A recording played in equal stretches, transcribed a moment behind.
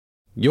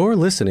You're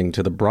listening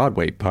to the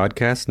Broadway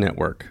Podcast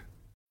Network.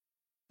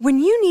 When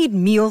you need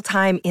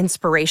mealtime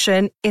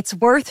inspiration, it's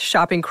worth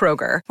shopping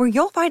Kroger, where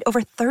you'll find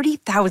over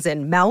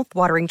 30,000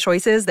 mouth-watering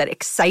choices that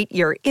excite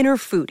your inner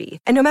foodie.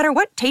 And no matter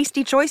what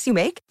tasty choice you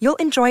make, you'll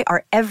enjoy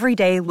our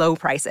everyday low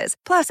prices,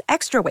 plus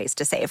extra ways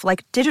to save,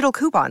 like digital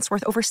coupons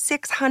worth over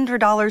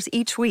 $600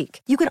 each week.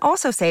 You can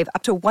also save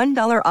up to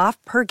 $1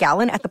 off per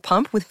gallon at the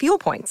pump with fuel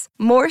points.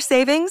 More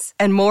savings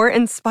and more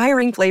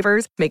inspiring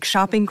flavors make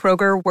shopping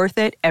Kroger worth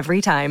it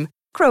every time.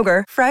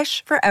 Kroger,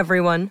 fresh for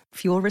everyone.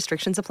 Fuel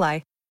restrictions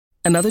apply.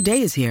 Another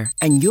day is here,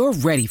 and you're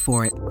ready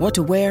for it. What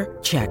to wear?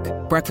 Check.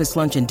 Breakfast,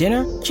 lunch, and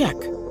dinner? Check.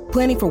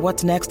 Planning for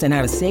what's next and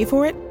how to save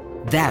for it?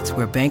 That's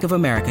where Bank of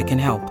America can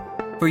help.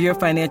 For your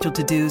financial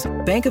to-dos,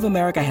 Bank of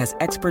America has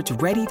experts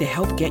ready to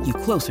help get you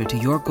closer to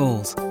your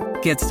goals.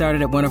 Get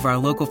started at one of our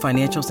local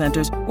financial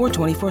centers or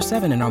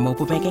 24/7 in our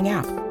mobile banking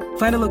app.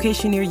 Find a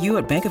location near you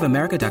at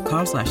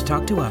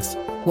bankofamerica.com/talktous.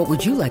 What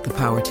would you like the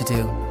power to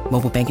do?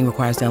 Mobile banking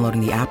requires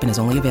downloading the app and is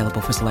only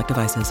available for select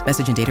devices.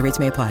 Message and data rates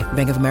may apply.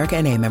 Bank of America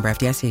N.A., member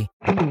FDIC.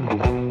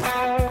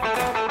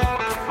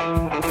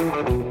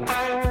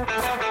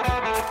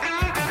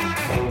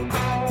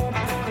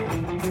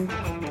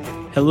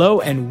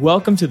 Hello and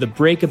welcome to the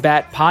Break a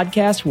Bat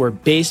podcast, where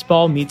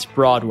baseball meets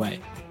Broadway.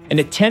 An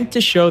attempt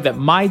to show that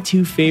my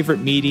two favorite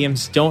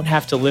mediums don't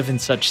have to live in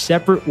such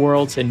separate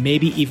worlds and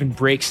maybe even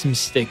break some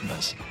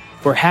stigmas.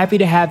 We're happy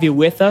to have you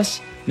with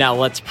us. Now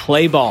let's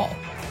play ball.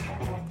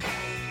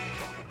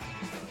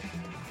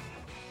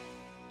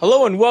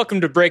 Hello and welcome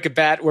to Break a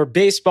Bat, where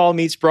baseball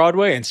meets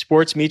Broadway and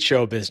sports meets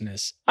show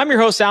business. I'm your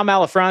host, Al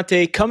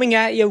Malafronte, coming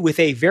at you with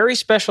a very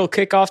special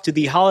kickoff to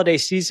the holiday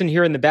season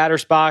here in the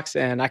batter's box,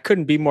 and I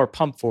couldn't be more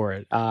pumped for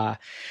it.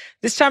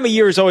 This time of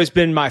year has always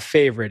been my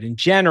favorite in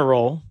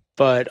general,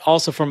 but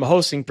also from a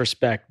hosting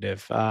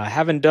perspective.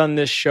 Having done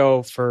this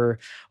show for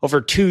over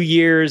 2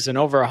 years and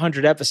over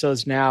 100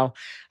 episodes now,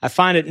 I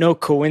find it no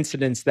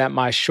coincidence that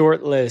my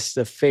short list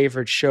of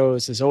favorite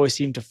shows has always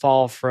seemed to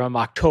fall from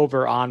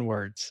October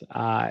onwards.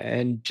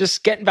 And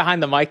just getting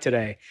behind the mic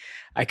today,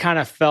 I kind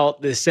of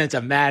felt this sense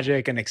of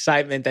magic and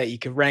excitement that you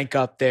could rank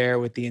up there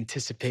with the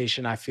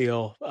anticipation I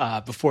feel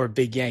before a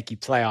big Yankee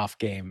playoff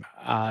game.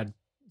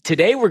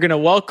 Today, we're going to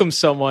welcome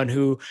someone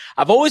who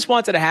I've always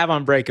wanted to have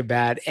on Break a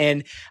Bat,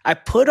 and I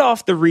put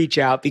off the reach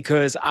out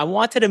because I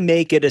wanted to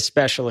make it a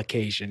special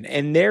occasion,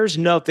 and there's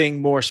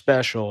nothing more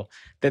special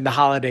than the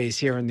holidays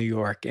here in New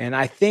York. And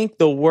I think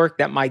the work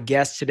that my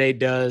guest today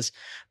does,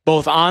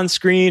 both on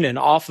screen and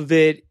off of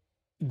it,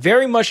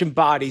 very much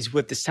embodies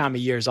what this time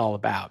of year is all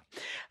about.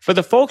 For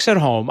the folks at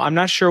home, I'm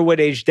not sure what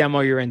age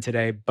demo you're in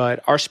today,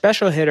 but our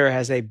special hitter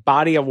has a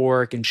body of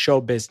work in show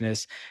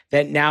business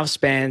that now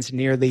spans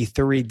nearly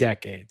 3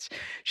 decades.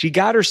 She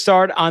got her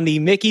start on the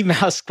Mickey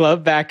Mouse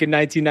Club back in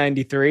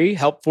 1993,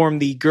 helped form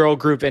the girl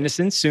group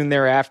Innocence soon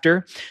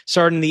thereafter,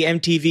 starred in the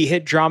MTV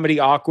hit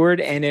dramedy Awkward,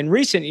 and in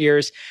recent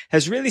years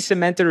has really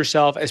cemented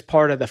herself as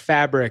part of the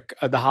fabric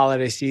of the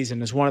holiday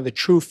season as one of the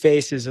true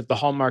faces of the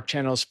Hallmark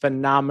Channel's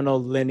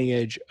phenomenal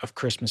lineage of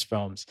Christmas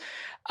films.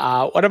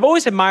 What I've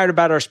always admired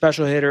about our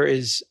special hitter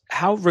is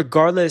how,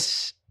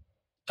 regardless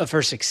of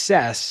her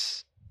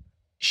success,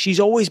 she's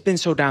always been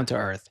so down to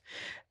earth.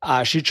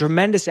 She's a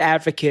tremendous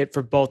advocate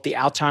for both the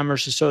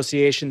Alzheimer's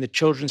Association, the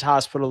Children's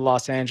Hospital of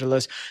Los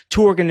Angeles,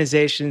 2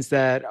 organizations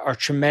that are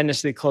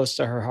tremendously close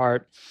to her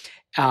heart.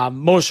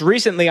 Most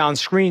recently on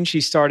screen,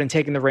 she starred in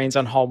Taking the Reins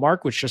on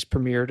Hallmark, which just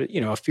premiered,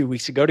 a few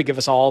weeks ago to give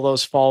us all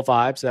those fall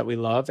vibes that we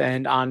love.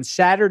 And on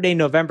Saturday,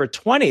 November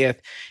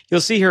 20th,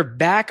 you'll see her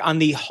back on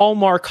the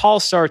Hallmark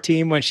All-Star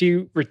team when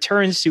she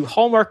returns to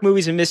Hallmark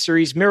Movies and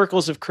Mysteries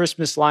Miracles of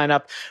Christmas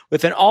lineup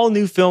with an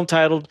all-new film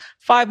titled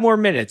 5 More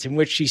Minutes, in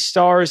which she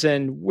stars,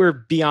 and we're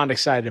beyond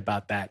excited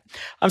about that.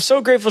 I'm so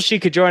grateful she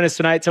could join us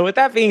tonight. So with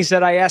that being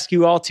said, I ask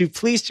you all to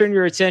please turn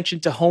your attention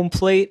to home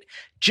plate,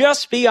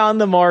 just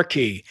beyond the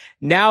marquee.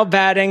 Now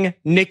batting,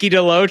 Nikki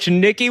DeLoach.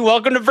 Nikki,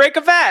 welcome to Break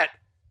a Bat.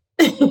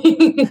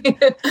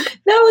 That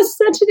was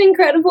such an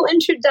incredible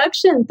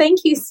introduction.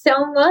 Thank you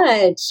so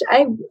much.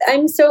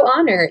 I'm so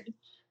honored.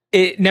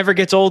 It never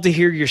gets old to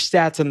hear your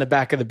stats on the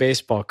back of the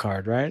baseball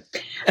card, right?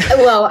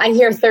 Well, I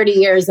hear 30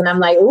 years and I'm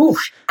like, ooh,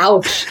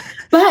 ouch.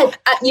 But,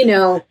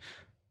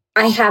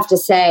 I have to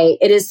say,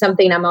 it is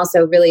something I'm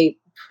also really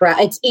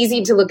it's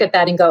easy to look at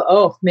that and go,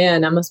 oh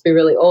man, I must be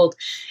really old.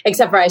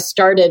 Except for I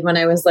started when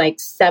I was like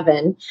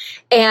 7.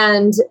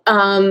 And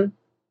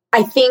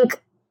I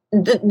think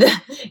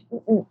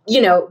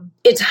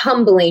it's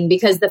humbling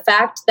because the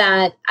fact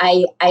that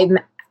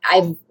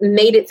I've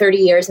made it 30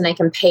 years and I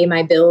can pay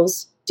my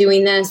bills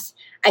doing this,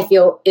 I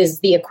feel is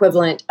the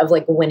equivalent of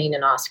like winning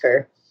an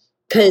Oscar,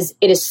 because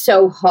it is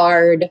so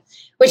hard,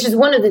 which is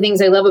one of the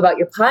things I love about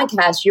your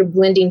podcast. You're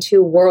blending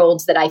 2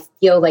 worlds that I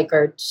feel like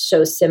are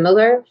so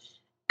similar.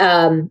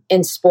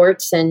 In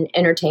sports and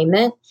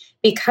entertainment,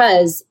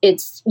 because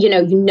it's, you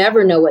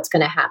never know what's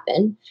going to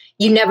happen.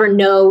 You never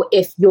know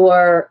if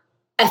your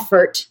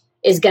effort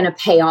is going to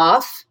pay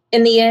off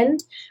in the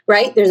end,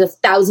 right? There's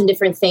 1,000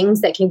 different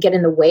things that can get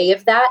in the way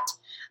of that.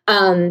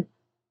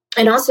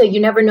 And also, you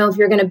never know if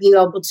you're going to be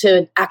able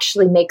to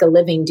actually make a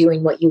living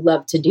doing what you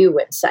love to do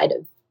inside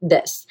of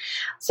this.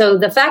 So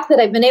the fact that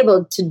I've been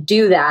able to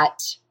do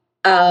that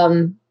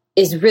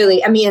is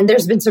really, I mean, and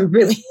there's been some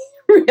really,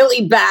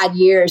 really bad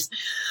years.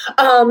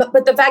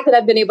 But the fact that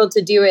I've been able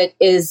to do it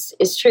is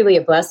truly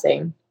a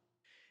blessing.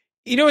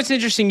 You know, it's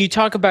interesting. You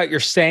talk about your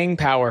staying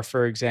power,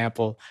 for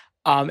example.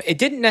 It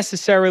didn't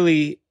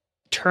necessarily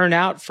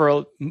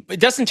it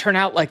doesn't turn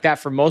out like that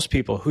for most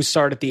people who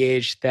start at the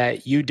age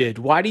that you did.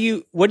 What do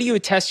you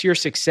attest your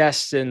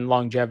success and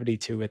longevity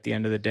to at the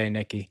end of the day,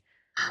 Nikki?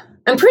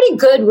 I'm pretty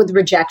good with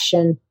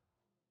rejection.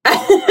 I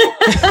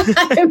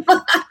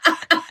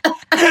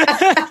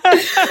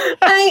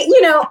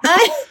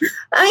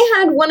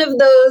had one of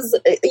those,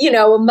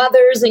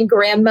 mothers and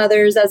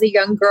grandmothers as a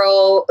young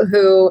girl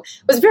who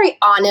was very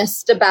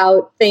honest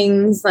about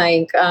things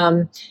like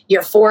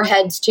your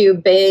forehead's too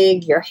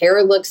big, your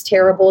hair looks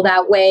terrible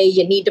that way,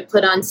 you need to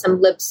put on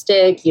some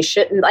lipstick, you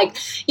shouldn't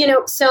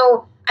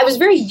so I was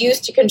very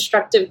used to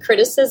constructive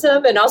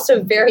criticism and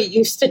also very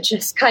used to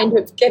just kind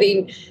of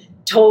getting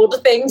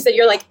told things that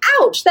you're like,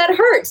 ouch, that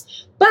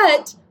hurts.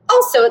 But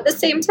also at the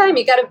same time,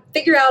 you got to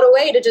figure out a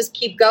way to just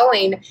keep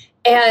going.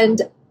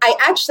 And I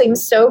actually am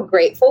so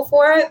grateful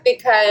for it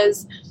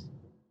because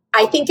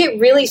I think it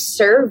really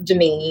served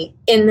me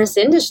in this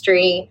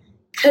industry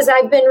because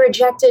I've been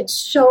rejected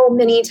so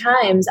many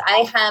times.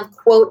 I have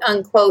quote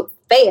unquote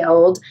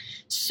failed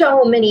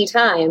so many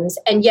times.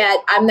 And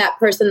yet I'm that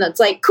person that's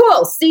like,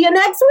 cool, see you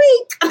next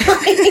week.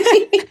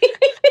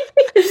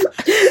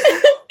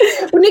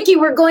 Nikki,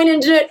 we're going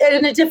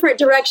in a different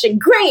direction.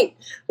 Great.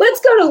 Let's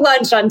go to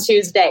lunch on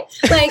Tuesday.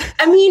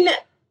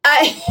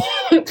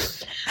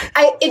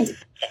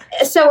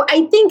 So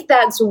I think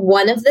that's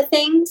one of the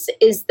things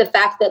is the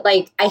fact that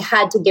I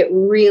had to get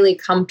really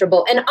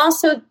comfortable. And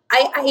also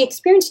I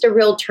experienced a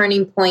real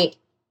turning point.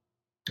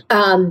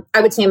 I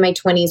would say in my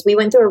 20s, we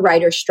went through a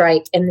writer's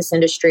strike in this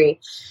industry.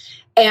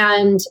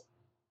 And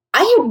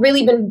I had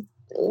really been,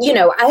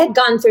 I had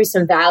gone through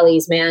some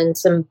valleys, man,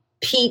 some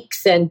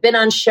peaks and been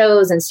on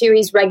shows and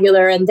series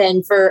regular. And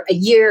then for a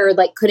year,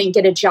 couldn't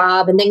get a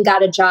job and then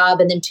got a job.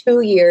 And then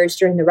 2 years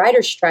during the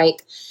writer's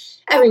strike,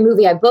 every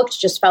movie I booked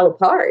just fell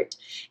apart.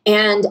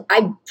 And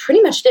I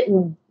pretty much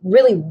didn't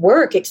really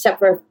work except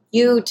for a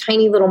few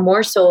tiny little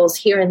morsels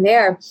here and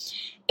there.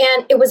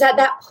 And it was at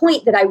that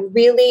point that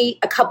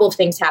a couple of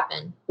things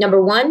happened.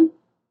 Number one,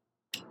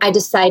 I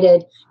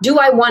decided, do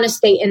I want to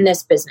stay in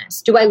this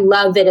business? Do I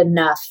love it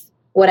enough,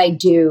 what I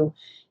do,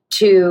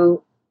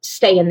 to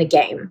stay in the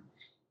game?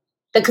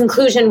 The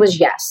conclusion was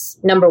yes,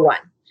 number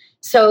one.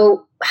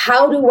 So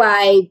how do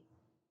I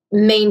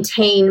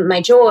maintain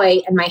my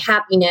joy and my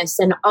happiness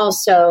and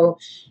also,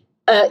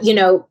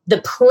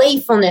 the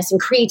playfulness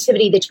and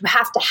creativity that you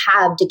have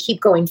to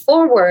keep going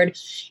forward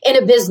in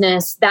a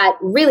business that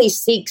really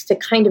seeks to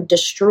kind of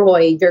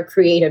destroy your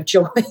creative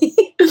joy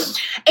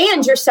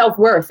and your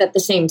self-worth at the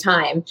same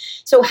time.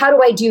 So how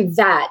do I do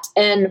that?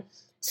 And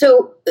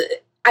so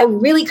I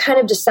really kind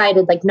of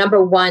decided,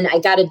 number one, I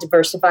got to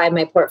diversify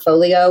my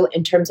portfolio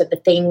in terms of the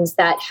things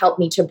that help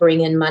me to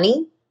bring in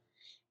money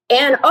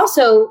and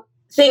also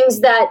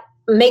things that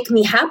make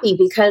me happy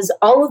because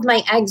all of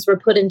my eggs were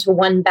put into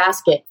one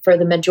basket for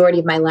the majority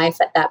of my life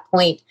at that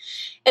point.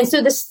 And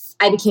so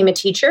I became a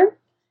teacher,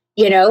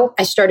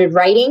 I started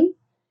writing.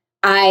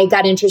 I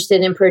got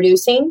interested in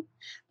producing.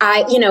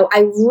 I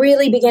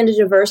really began to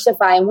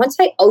diversify. And once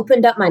I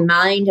opened up my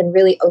mind and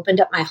really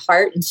opened up my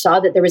heart and saw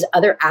that there was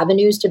other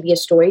avenues to be a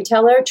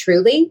storyteller,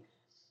 truly,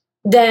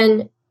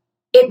 then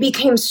it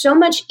became so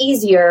much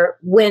easier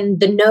when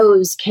the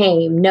no's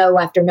came, no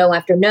after no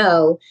after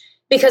no,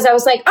 because I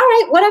was like, all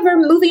right, whatever,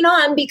 moving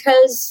on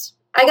because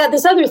I got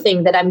this other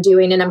thing that I'm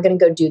doing and I'm going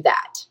to go do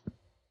that.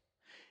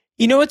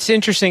 You know, what's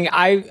interesting.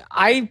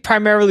 I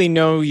primarily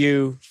know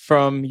you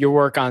from your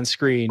work on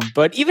screen,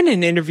 but even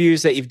in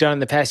interviews that you've done in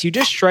the past, you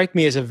just strike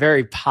me as a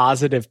very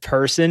positive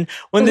person.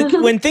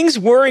 When things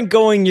weren't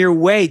going your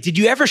way, did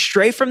you ever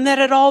stray from that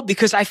at all?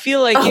 Because I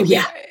feel like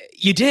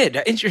you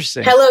did.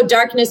 Interesting. Hello,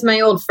 darkness,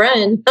 my old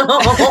friend. One of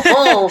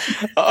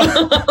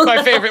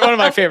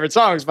my favorite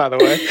songs, by the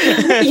way.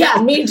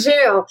 Yeah, me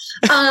too.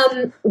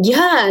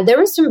 There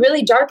were some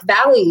really dark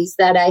valleys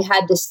that I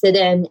had to sit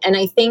in. And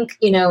I think,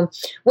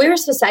 we're a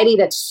society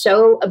that's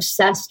so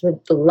obsessed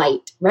with the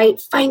light,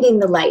 right? Finding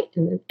the light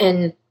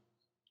and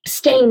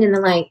staying in the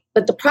light.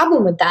 But the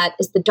problem with that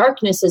is the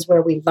darkness is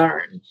where we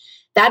learn.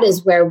 That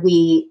is where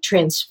we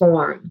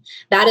transform.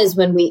 That is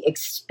when we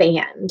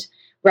expand,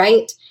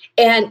 right?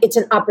 And it's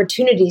an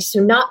opportunity.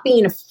 So not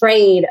being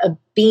afraid of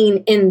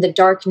being in the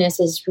darkness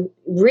is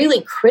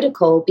really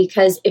critical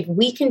because if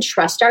we can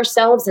trust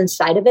ourselves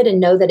inside of it and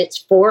know that it's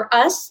for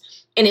us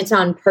and it's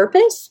on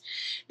purpose,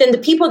 then the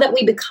people that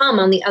we become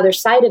on the other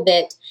side of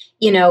it,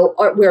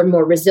 we're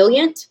more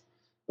resilient.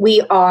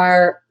 We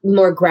are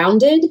more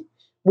grounded.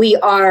 We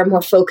are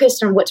more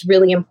focused on what's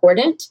really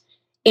important.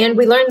 And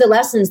we learn the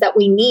lessons that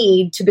we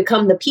need to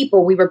become the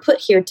people we were put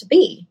here to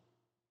be.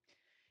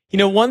 You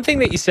know, one thing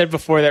that you said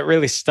before that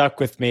really stuck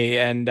with me,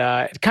 and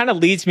it kind of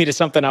leads me to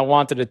something I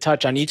wanted to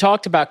touch on. You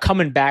talked about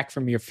coming back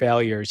from your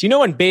failures. You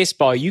know, in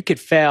baseball, you could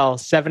fail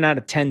 7 out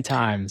of 10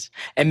 times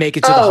and make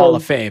it to the Hall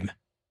of Fame.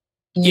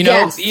 You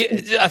know,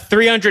 a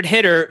 300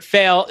 hitter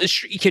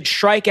he could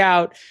strike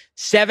out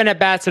 7 at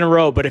bats in a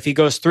row, but if he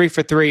goes 3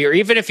 for 3, or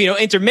even if, you know,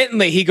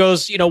 intermittently he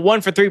goes,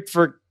 1 for 3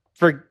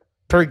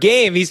 per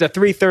game, he's a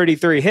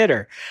 333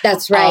 hitter.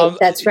 That's right.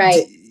 That's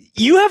right.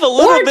 You have a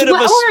little bit of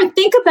a... Or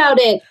think about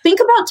it. Think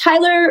about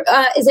Tyler,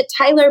 is it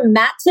Tyler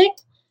Matzik,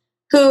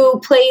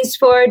 who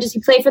does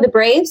he play for the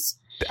Braves?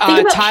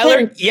 Tyler,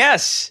 him.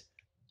 Yes.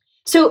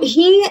 So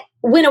he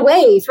went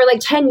away for like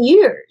 10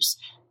 years.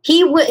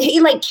 He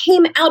like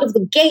came out of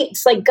the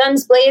gates like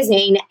guns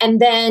blazing, and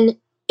then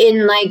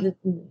in like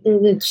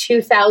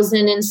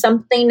 2000 and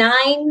something,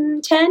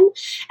 10,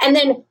 and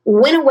then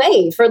went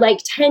away for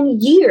like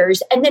 10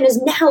 years, and then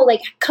is now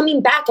like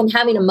coming back and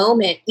having a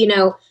moment,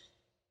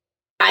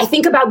 I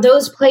think about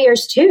those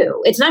players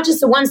too. It's not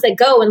just the ones that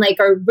go and like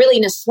are really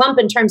in a slump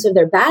in terms of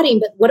their batting,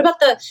 but what about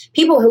the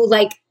people who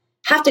like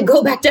have to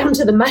go back down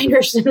to the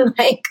minors and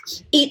like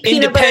eat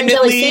peanut butter and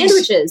jelly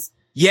sandwiches?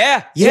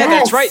 Yeah, yes.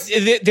 That's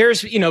right.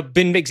 There's,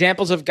 been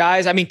examples of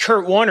guys. I mean,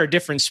 Kurt Warner,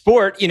 different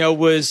sport,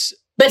 was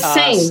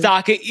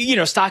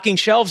stocking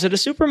shelves at a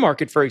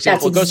supermarket, for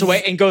example. Goes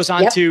away and goes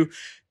on to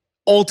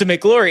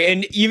ultimate glory.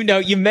 And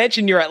you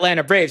mentioned your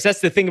Atlanta Braves.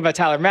 That's the thing about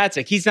Tyler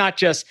Matzik. He's not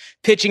just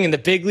pitching in the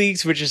big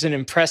leagues, which is an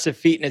impressive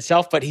feat in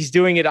itself, but he's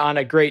doing it on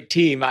a great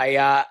team.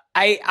 I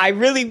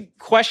really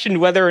questioned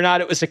whether or not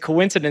it was a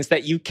coincidence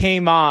that you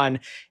came on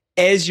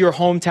as your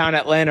hometown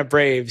Atlanta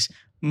Braves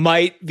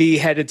might be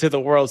headed to the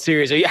World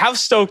Series. How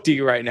stoked are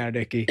you right now,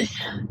 Nikki?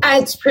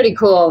 It's pretty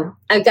cool.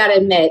 I've got to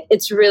admit,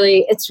 it's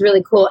really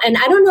cool. And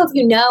I don't know if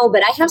you know,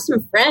 but I have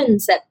some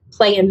friends that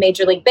play in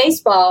Major League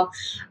Baseball.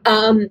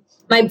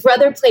 My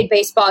brother played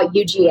baseball at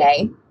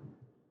UGA,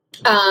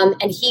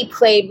 and he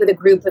played with a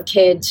group of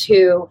kids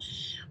who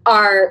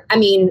are,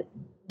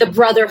 the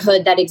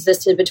brotherhood that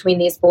existed between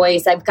these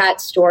boys. I've got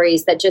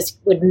stories that just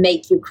would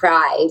make you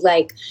cry.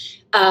 Like,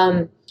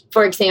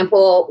 for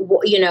example,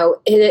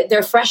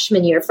 their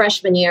freshman year,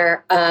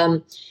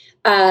 Chance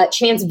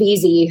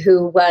Veazey,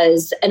 who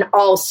was an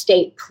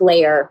all-state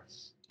player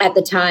at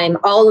the time,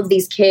 all of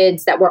these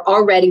kids that were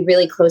already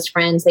really close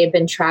friends, they had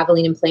been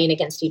traveling and playing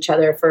against each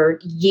other for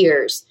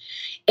years.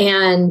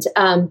 And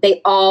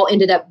they all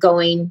ended up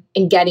going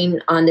and getting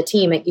on the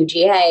team at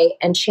UGA.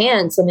 And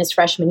Chance, in his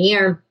freshman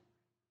year,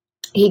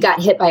 he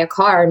got hit by a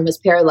car and was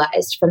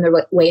paralyzed from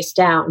the waist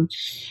down.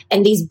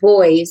 And these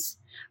boys,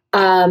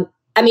 and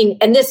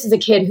this is a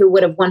kid who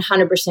would have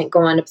 100%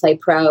 gone on to play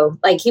pro.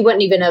 Like they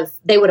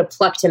would have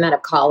plucked him out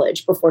of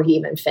college before he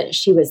even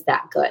finished. He was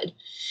that good.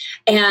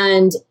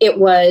 And it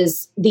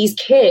was, these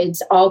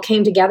kids all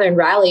came together and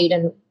rallied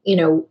and,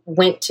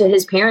 went to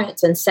his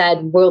parents and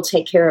said, we'll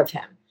take care of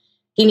him.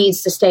 He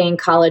needs to stay in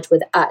college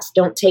with us.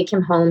 Don't take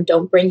him home.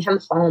 Don't bring him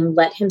home.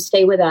 Let him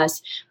stay with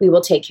us. We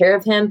will take care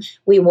of him.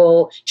 We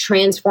will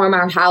transform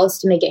our house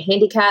to make it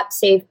handicap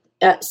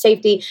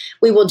safety.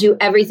 We will do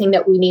everything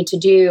that we need to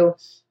do.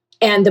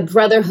 And the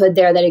brotherhood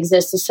there that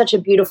exists is such a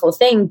beautiful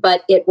thing.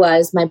 But it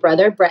was my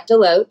brother, Brett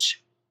DeLoach,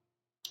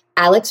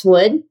 Alex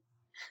Wood.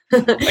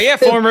 A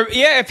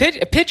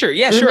pitcher.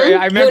 Yeah, sure. Mm-hmm.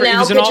 I remember he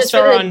was an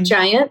all-star on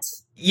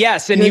Giants.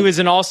 Yes, and he was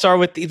an all-star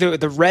with either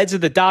the Reds or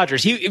the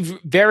Dodgers.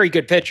 Very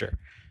good pitcher.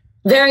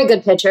 Very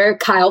good pitcher.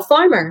 Kyle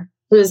Farmer,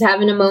 who's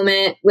having a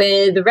moment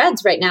with the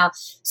Reds right now.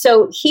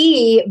 So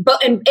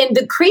and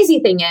the crazy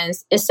thing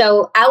is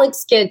so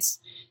Alex gets,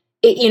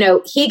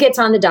 he gets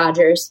on the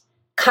Dodgers.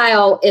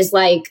 Kyle is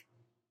like,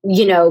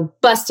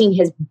 busting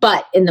his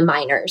butt in the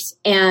minors.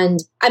 And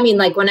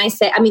when I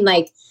say,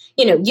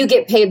 you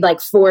get paid like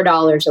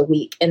 $4 a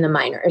week in the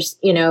minors.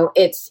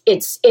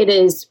 It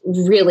is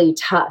really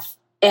tough.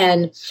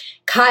 And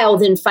Kyle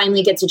then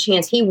finally gets a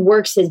chance. He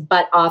works his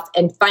butt off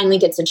and finally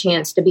gets a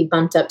chance to be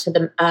bumped up to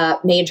the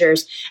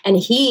majors. And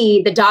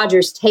the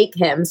Dodgers take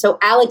him. So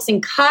Alex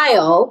and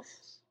Kyle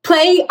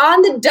play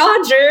on the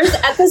Dodgers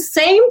at the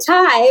same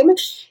time.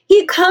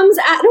 He comes,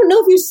 I don't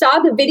know if you saw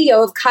the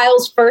video of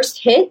Kyle's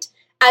first hit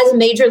as a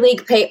major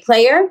league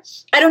player.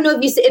 I don't know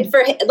if you see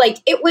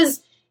it it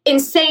was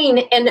insane.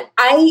 And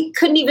I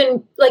couldn't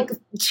even,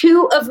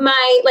 two of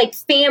my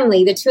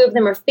family, the two of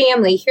them are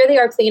family. Here they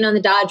are playing on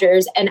the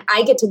Dodgers, and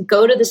I get to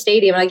go to the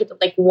stadium and I get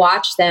to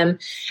watch them.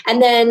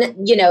 And then,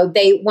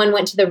 one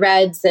went to the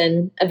Reds,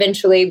 and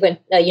eventually went,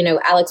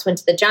 Alex went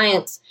to the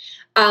Giants.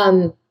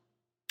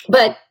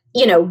 But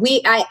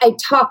I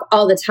talk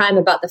all the time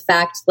about the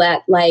fact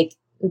that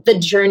the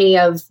journey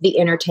of the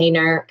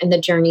entertainer and the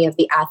journey of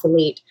the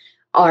athlete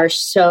are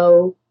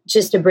so,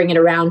 just to bring it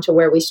around to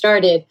where we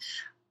started,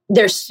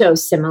 they're so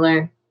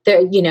similar.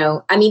 They're,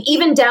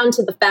 even down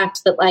to the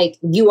fact that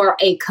you are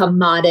a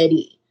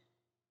commodity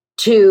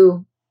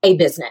to a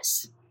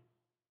business,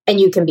 and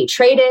you can be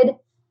traded.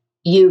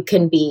 You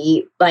can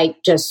be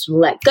just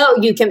let go.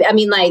 You can,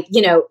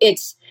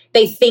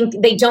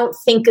 they don't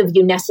think of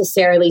you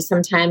necessarily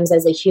sometimes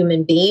as a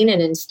human being,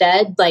 and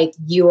instead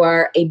you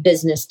are a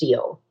business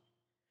deal.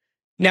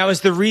 Now,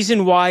 is the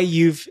reason why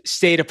you've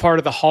stayed a part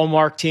of the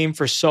Hallmark team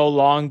for so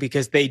long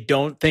because they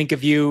don't think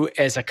of you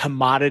as a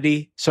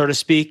commodity, so to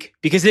speak?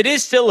 Because it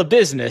is still a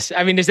business.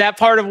 I mean, is that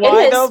part of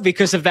why, though?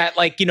 Because of that,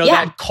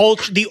 that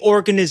culture, the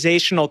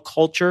organizational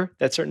culture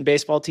that certain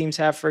baseball teams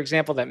have, for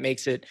example, that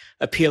makes it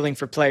appealing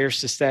for players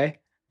to stay?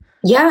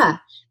 Yeah,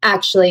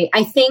 actually.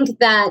 I think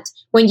that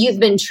when you've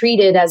been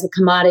treated as a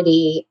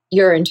commodity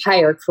your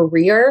entire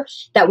career,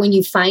 that when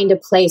you find a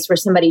place where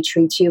somebody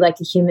treats you like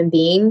a human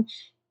being,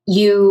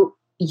 you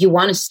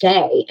want to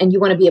stay and you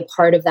want to be a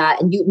part of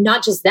that. And you,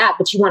 not just that,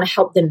 but you want to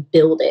help them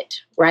build it.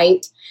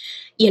 Right.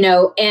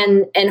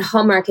 And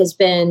Hallmark has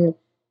been,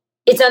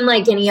 it's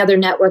unlike any other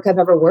network I've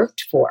ever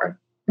worked for.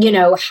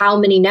 How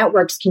many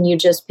networks can you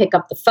just pick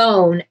up the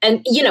phone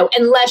and,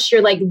 unless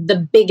you're like the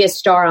biggest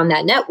star on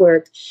that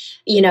network,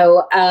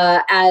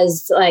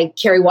 as like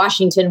Kerry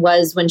Washington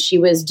was when she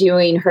was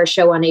doing her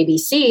show on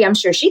ABC, I'm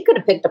sure she could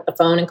have picked up the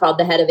phone and called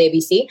the head of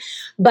ABC.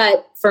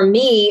 But for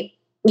me,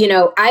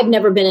 I've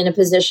never been in a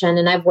position,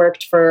 and I've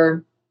worked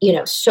for,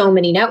 so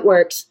many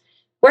networks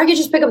where I could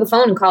just pick up the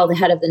phone and call the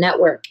head of the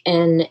network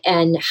and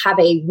have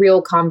a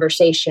real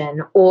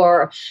conversation,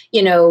 or,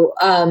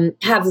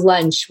 have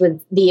lunch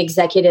with the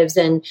executives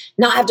and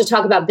not have to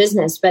talk about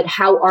business, but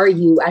how are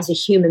you as a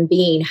human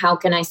being? How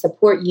can I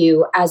support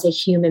you as a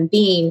human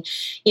being?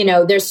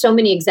 There's so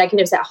many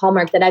executives at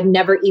Hallmark that I've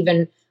never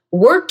even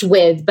worked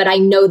with, but I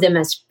know them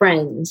as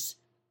friends.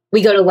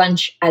 We go to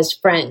lunch as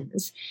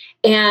friends.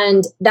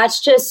 And that's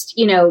just,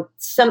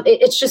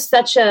 it's just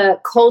such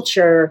a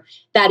culture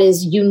that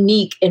is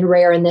unique and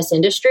rare in this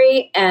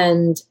industry.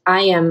 And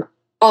I am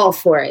all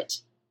for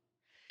it.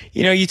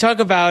 You talk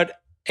about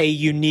a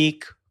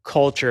unique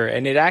culture,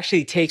 and it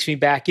actually takes me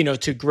back,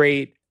 to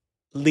great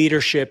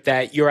leadership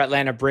that your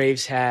Atlanta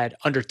Braves had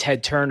under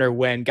Ted Turner,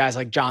 when guys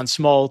like John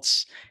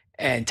Smoltz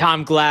and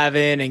Tom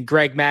Glavine and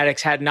Greg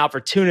Maddux had an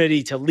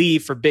opportunity to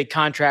leave for big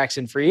contracts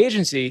and free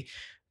agency.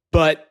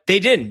 But they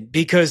didn't,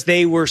 because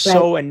they were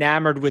so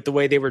enamored with the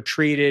way they were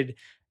treated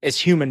as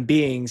human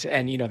beings.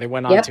 And, they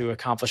went on to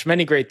accomplish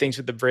many great things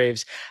with the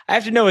Braves. I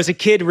have to know, as a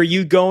kid, were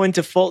you going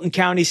to Fulton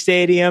County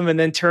Stadium and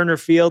then Turner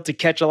Field to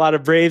catch a lot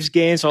of Braves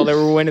games while they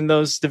were winning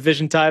those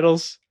division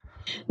titles?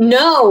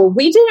 No,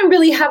 we didn't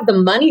really have the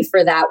money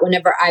for that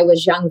whenever I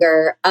was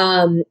younger.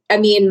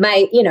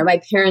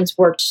 My parents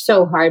worked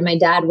so hard. My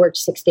dad worked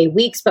 6-day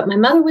weeks, but my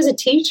mother was a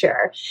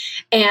teacher.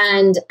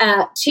 And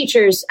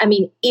teachers,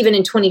 even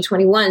in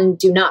 2021,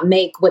 do not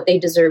make what they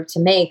deserve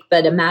to make.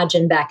 But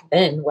imagine back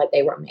then what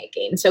they were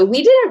making. So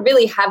we didn't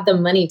really have the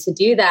money to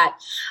do that.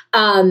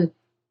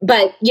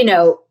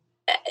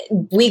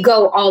 We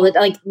go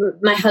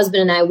my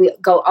husband and I, we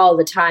go all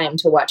the time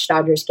to watch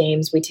Dodgers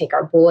games. We take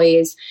our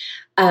boys.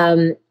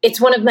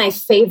 It's one of my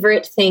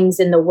favorite things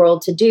in the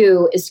world to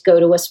do is go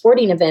to a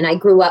sporting event. I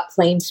grew up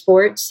playing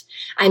sports.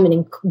 I'm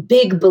a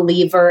big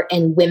believer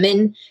in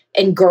women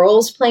and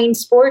girls playing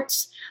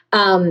sports,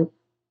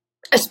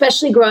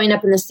 especially growing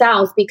up in the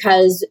South,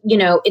 because,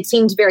 it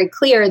seems very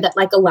clear that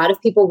like a lot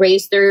of people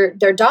raise their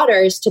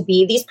daughters to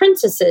be these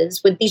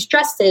princesses with these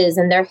dresses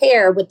and their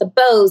hair with the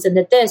bows and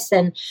the this.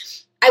 And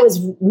I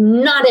was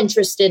not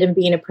interested in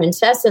being a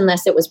princess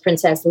unless it was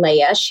Princess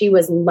Leia. She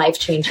was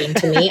life-changing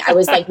to me. I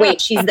was like,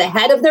 wait, she's the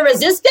head of the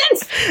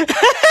resistance?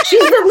 She's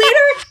the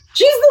leader?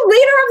 She's the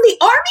leader of the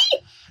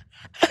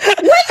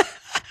army? What?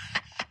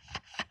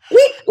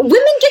 Wait,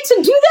 women get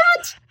to do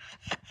that?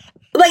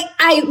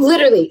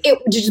 It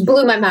just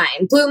blew my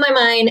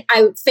mind.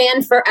 I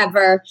fanned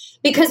forever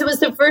because it was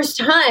the first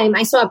time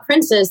I saw a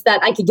princess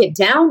that I could get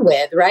down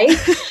with, right?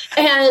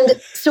 And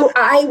so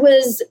I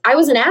was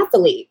an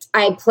athlete.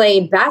 I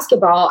played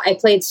basketball. I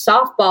played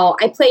softball.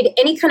 I played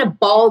any kind of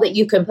ball that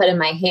you can put in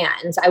my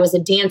hands. I was a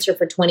dancer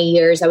for 20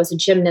 years. I was a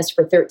gymnast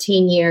for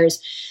 13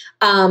 years.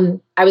 I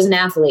was an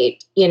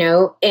athlete,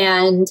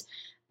 and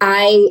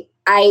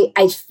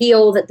I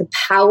feel that the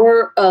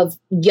power of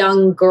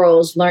young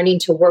girls learning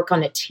to work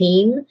on a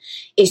team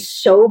is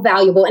so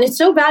valuable. And it's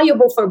so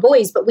valuable for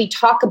boys, but we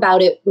talk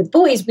about it with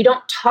boys. We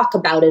don't talk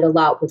about it a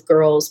lot with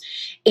girls.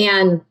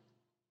 And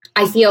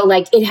I feel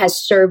like it has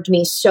served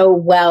me so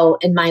well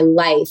in my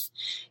life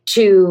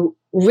to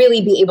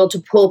really be able to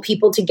pull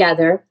people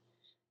together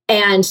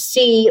and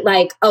see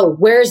like, oh,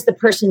 where's the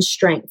person's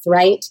strength,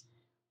 right?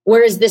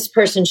 Where is this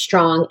person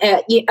strong?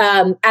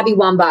 Abby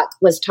Wambach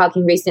was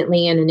talking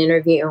recently in an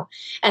interview,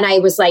 and I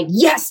was like,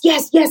 yes,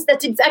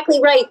 that's exactly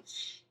right.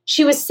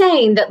 She was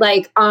saying that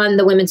like on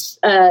the women's,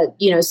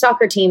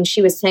 soccer team,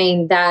 she was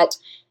saying that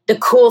the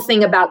cool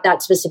thing about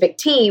that specific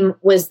team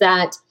was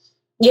that,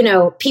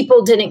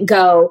 people didn't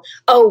go,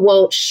 oh,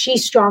 well,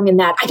 she's strong in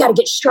that. I got to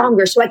get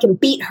stronger so I can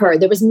beat her.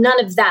 There was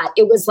none of that.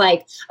 It was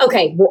like,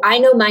 okay, well, I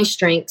know my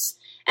strengths.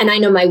 And I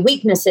know my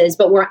weaknesses,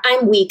 but where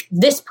I'm weak,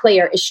 this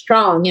player is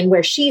strong. And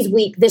where she's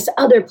weak, this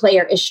other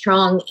player is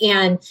strong.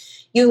 And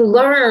you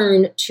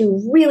learn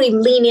to really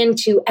lean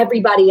into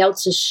everybody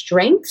else's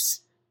strengths,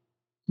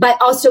 but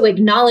also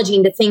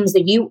acknowledging the things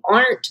that you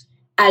aren't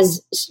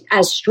as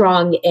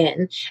strong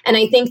in. And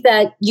I think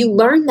that you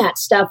learn that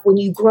stuff when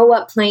you grow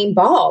up playing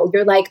ball.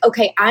 You're like,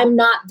 okay, I'm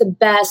not the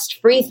best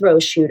free throw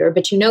shooter,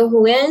 but you know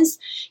who is?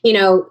 You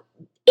know,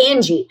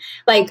 Angie.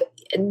 Like,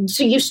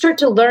 so you start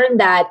to learn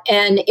that,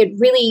 and it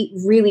really,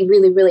 really,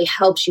 really, really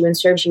helps you and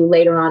serves you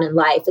later on in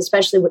life,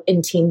 especially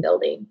in team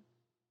building.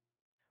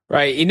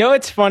 Right. You know,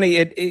 it's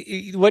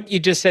funny. What you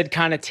just said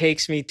kind of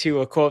takes me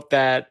to a quote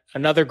that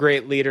another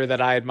great leader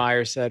that I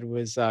admire said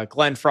was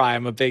Glenn Fry.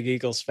 I'm a big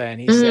Eagles fan.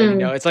 He said, you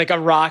know, it's like a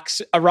rock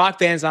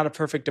band's not a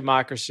perfect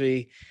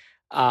democracy.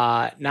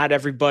 Not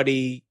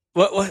everybody.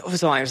 What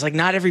was the line? It was like,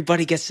 not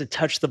everybody gets to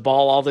touch the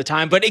ball all the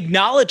time, but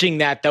acknowledging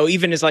that though,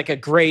 even as like a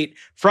great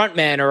front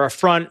man or a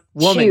front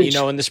woman, you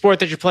know, in the sport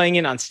that you're playing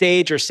in on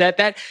stage or set,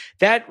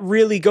 that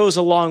really goes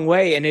a long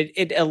way. And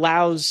it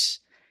allows,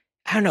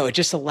 I don't know, it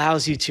just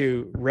allows you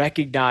to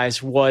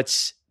recognize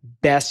what's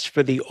best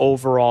for the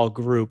overall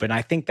group. And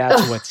I think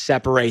that's what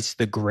separates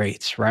the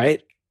greats,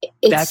 right?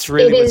 That's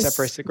really what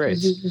separates the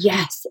greats.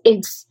 Yes.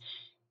 It's,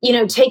 you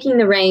know, taking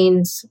the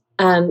reins.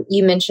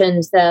 You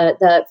mentioned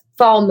the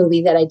fall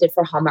movie that I did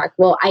for Hallmark.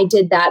 Well, I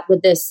did that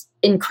with this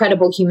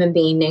incredible human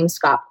being named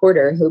Scott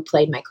Porter, who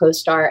played my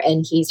co-star,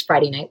 and he's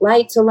Friday Night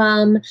Lights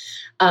alum.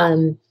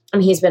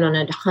 He's been on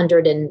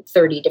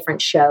 130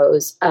 different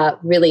shows,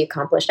 really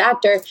accomplished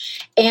actor.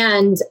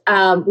 And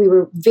we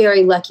were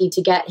very lucky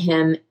to get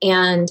him.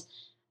 And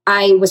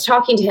I was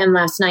talking to him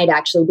last night,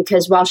 actually,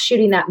 because while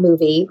shooting that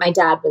movie, my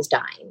dad was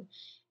dying.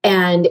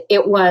 And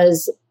it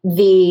was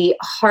the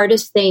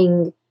hardest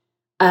thing.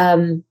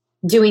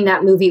 Doing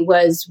that movie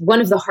was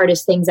one of the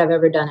hardest things I've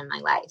ever done in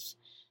my life.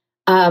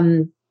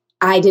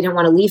 I didn't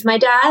want to leave my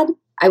dad.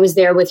 I was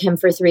there with him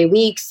for 3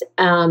 weeks.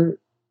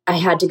 I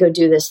had to go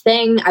do this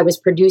thing. I was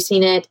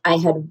producing it. I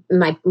had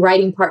my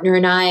writing partner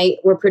and I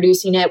were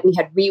producing it. We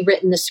had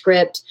rewritten the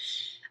script,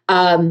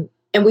 and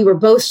we were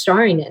both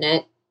starring in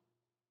it.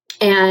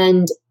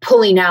 And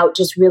pulling out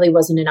just really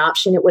wasn't an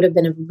option. It would have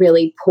been a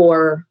really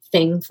poor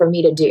thing for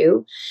me to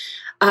do.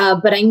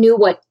 But I knew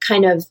what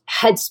kind of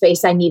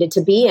headspace I needed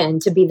to be in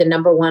to be the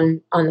number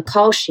one on the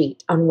call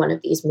sheet on one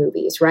of these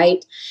movies,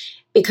 right?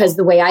 Because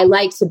the way I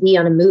like to be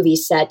on a movie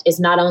set is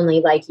not only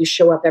like you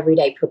show up every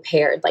day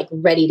prepared, like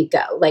ready to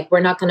go. Like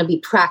we're not going to be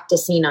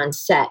practicing on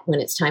set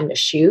when it's time to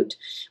shoot.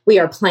 We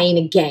are playing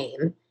a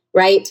game,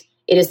 right?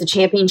 It is the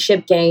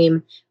championship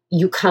game.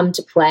 You come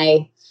to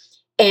play.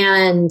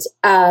 And,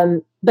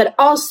 but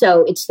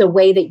also it's the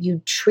way that you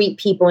treat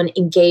people and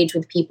engage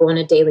with people on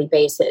a daily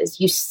basis.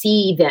 You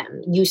see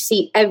them, you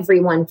see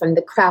everyone from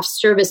the craft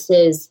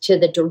services to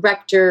the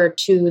director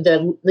to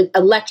the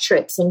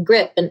electrics and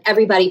grip and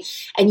everybody.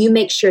 And you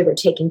make sure they're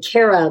taken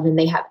care of and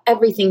they have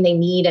everything they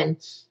need. And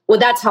well,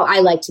 that's how I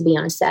like to be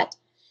on a set.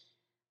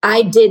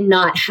 I did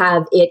not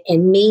have it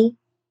in me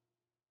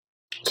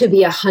to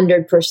be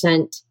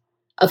 100%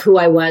 of who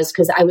I was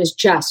because I was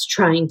just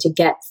trying to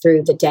get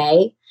through the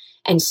day.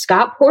 And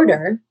Scott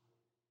Porter,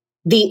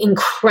 the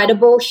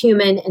incredible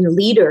human and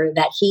leader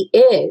that he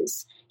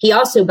is, he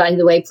also, by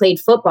the way, played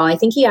football. I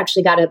think he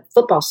actually got a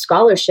football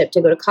scholarship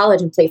to go to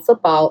college and play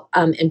football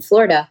in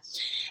Florida.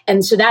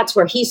 And so that's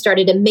where he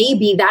started. And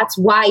maybe that's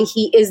why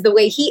he is the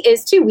way he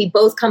is too. We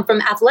both come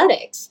from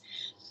athletics.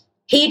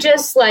 He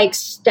just like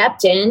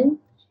stepped in.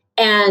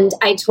 And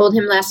I told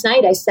him last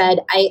night, I said,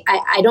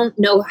 I don't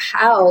know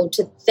how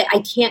to, I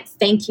can't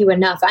thank you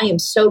enough. I am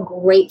so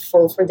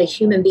grateful for the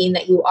human being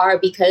that you are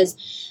because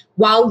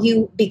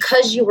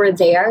because you were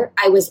there,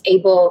 I was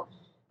able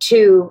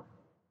to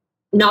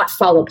not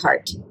fall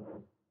apart.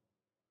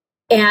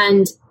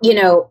 And, you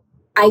know,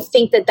 I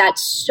think that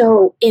that's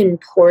so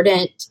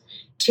important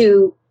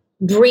to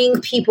bring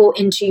people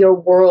into your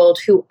world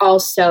who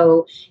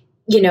also,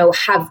 you know,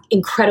 have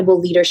incredible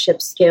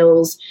leadership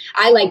skills.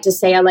 I like to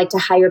say I like to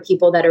hire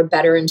people that are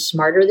better and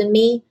smarter than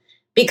me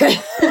because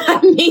I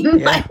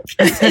mean, like,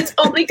 it's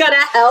only going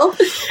to help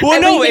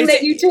everything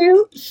that you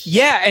do.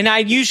 Yeah. And I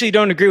usually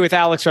don't agree with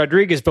Alex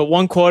Rodriguez, but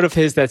one quote of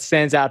his that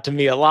stands out to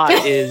me a lot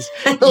is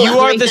you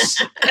are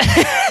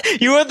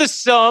the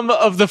sum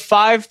of the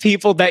 5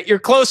 people that you're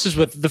closest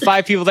with, the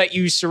 5 people that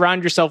you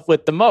surround yourself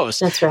with the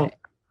most. That's right.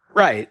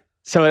 Right.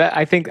 So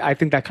I think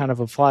that kind of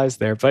applies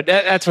there, but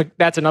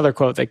that's another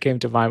quote that came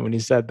to mind when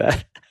you said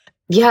that.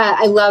 Yeah,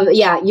 I love.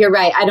 Yeah, you're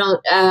right.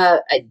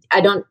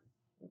 I don't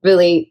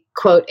really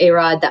quote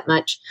A-Rod that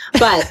much,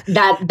 but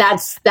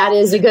that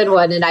is a good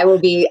one, and I will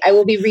be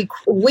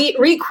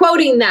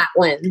re-quoting that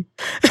one.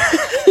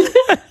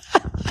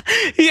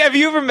 Have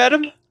you ever met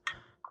him?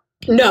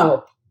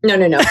 No.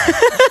 No.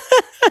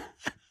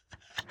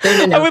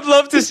 I would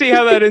love to see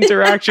how that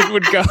interaction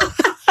would go.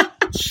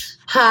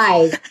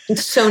 Hi,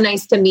 it's so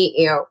nice to meet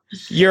you.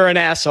 You're an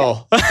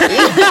asshole.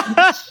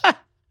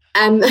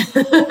 I'm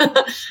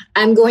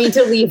I'm going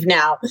to leave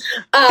now.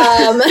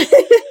 I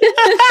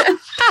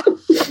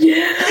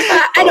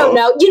don't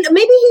know.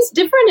 Maybe he's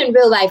different in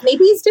real life.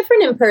 Maybe he's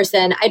different in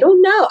person. I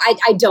don't know.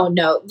 I don't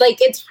know. Like,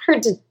 it's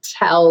hard to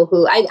tell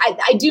who. I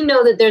do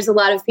know that there's a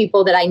lot of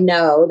people that I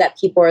know that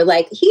people are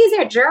like, he's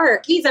a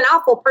jerk. He's an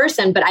awful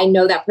person. But I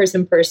know that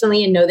person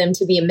personally and know them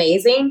to be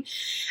amazing.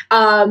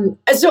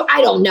 So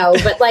I don't know.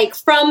 But like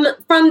from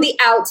the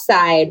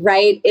outside,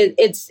 right?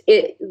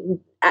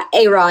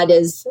 A-Rod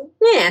is,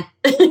 yeah.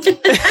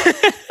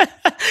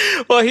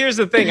 Well, here's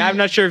the thing. I'm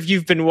not sure if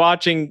you've been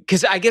watching,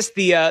 because I guess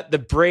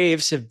the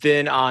Braves have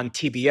been on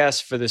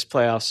TBS for this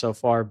playoff so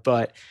far,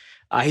 but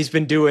he's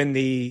been doing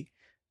the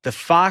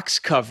Fox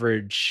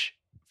coverage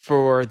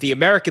for the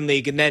American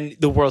League, and then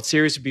the World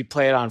Series would be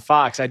played on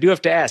Fox. I do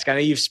have to ask, I know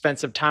you've spent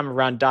some time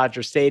around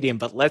Dodger Stadium,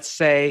 but let's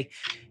say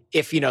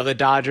if, the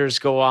Dodgers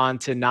go on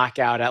to knock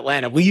out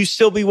Atlanta, will you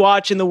still be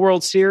watching the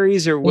World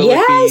Series, or will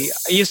it be,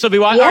 you still be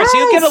watching? Yes. All right, so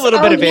you'll get a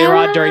little bit of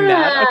A-Rod during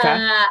that. Okay.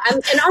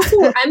 And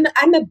also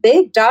I'm a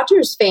big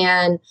Dodgers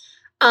fan.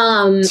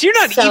 So you're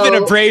not even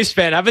a Braves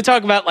fan. I've been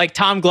talking about like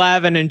Tom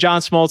Glavine and John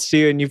Smoltz to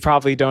you, and you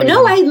probably don't.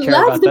 No, I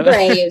love the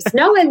Braves.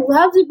 No, I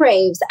love the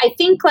Braves. I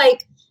think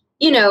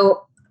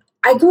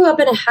I grew up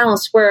in a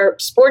house where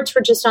sports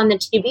were just on the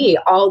TV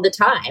all the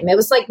time. It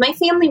was like my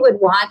family would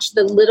watch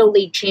the Little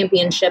League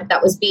Championship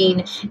that was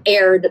being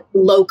aired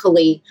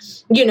locally,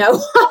 They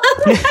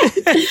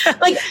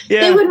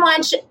would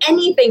watch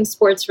anything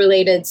sports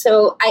related.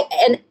 So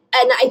I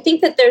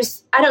think that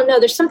there's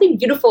something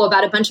beautiful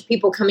about a bunch of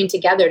people coming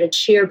together to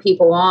cheer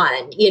people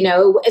on,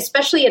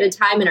 especially at a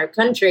time in our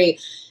country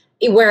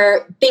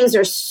where things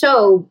are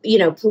so,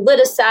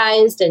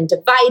 politicized and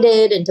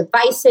divided and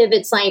divisive.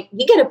 It's like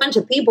you get a bunch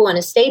of people in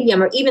a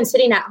stadium or even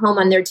sitting at home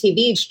on their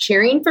TVs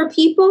cheering for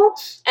people,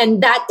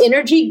 and that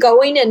energy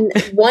going in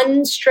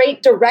one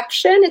straight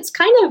direction. It's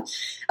kind of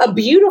a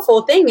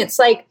beautiful thing. It's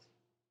like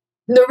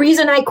the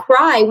reason I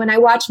cry when I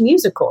watch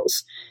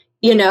musicals.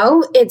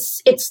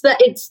 It's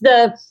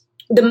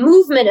the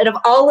movement of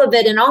all of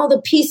it and all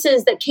the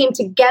pieces that came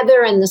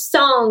together and the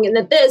song and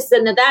the this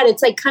and the that.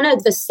 It's like kind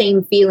of the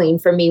same feeling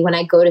for me when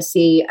I go to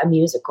see a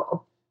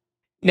musical.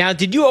 Now,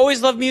 did you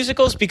always love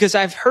musicals? Because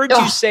I've heard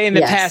you say in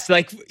the past,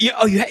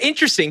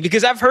 interesting,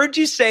 because I've heard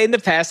you say in the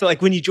past that,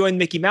 like, when you joined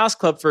Mickey Mouse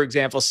Club, for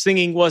example,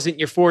 singing wasn't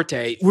your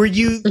forte. Were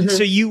you,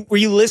 were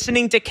you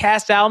listening to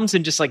cast albums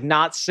and just like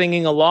not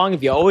singing along?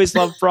 Have you always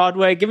loved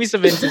Broadway? Give me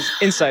some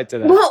insight to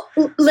that. Well,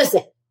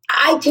 listen.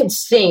 I could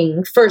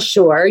sing for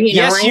sure.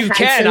 Yes, you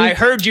can. I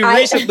heard you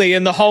recently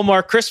in the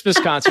Hallmark Christmas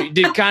concert. You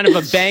did kind of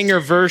a banger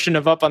version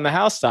of Up on the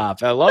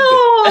Housetop. I loved it.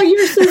 Oh,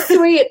 you're so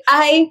sweet.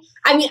 I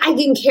mean, I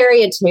can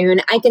carry a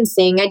tune. I can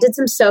sing. I did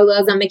some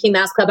solos on Mickey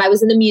Mouse Club. I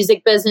was in the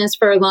music business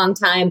for a long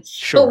time.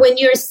 Sure. But when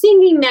you're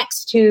singing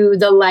next to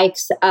the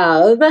likes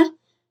of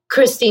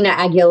Christina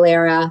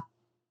Aguilera,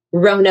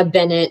 Rona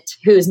Bennett,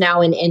 who's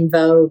now in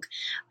Vogue,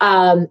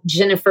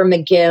 Jennifer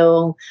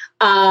McGill.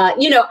 I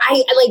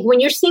like when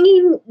you're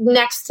singing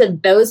next to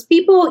those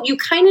people, you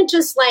kind of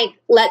just like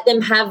let them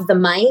have the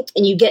mic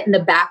and you get in the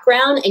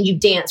background and you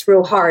dance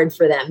real hard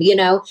for them. You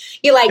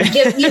like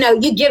give,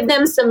 you give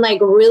them some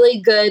like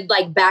really good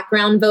like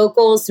background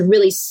vocals, some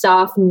really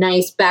soft,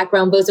 nice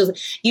background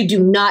vocals. You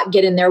do not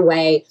get in their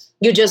way.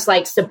 You just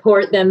like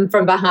support them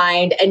from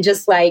behind and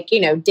just like,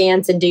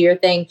 dance and do your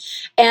thing.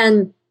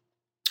 And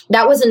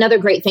that was another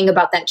great thing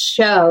about that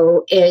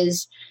show,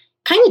 is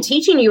kind of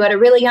teaching you at a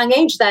really young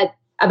age that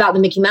about the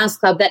Mickey Mouse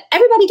Club, that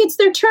everybody gets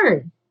their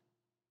turn,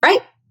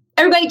 right?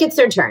 Everybody gets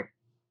their turn.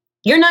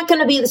 You're not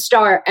going to be the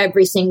star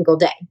every single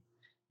day.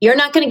 You're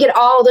not going to get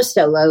all the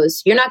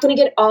solos. You're not going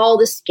to get all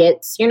the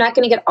skits. You're not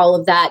going to get all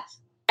of that.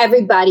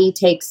 Everybody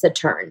takes a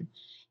turn.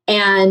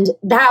 And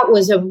that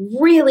was a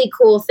really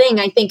cool thing.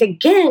 I think,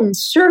 again,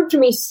 served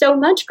me so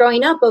much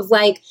growing up, of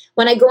like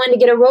when I go in to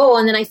get a role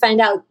and then I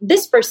find out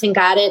this person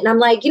got it. And I'm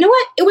like, you know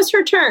what? It was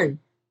her turn.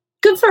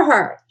 Good for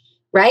her.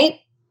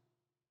 Right?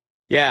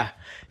 Yeah.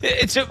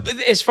 It's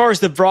as far as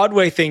the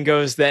Broadway thing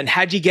goes, then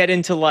how'd you get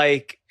into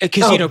like,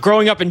 because,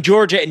 growing up in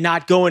Georgia and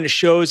not going to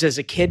shows as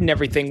a kid and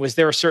everything, was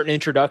there a certain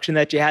introduction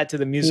that you had to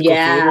the musical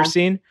theater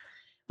scene?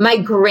 My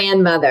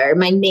grandmother,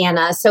 my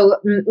Nana. So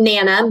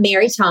Nana,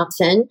 Mary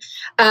Thompson,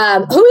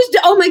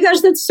 oh my gosh,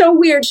 that's so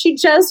weird. She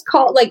just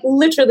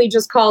literally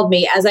just called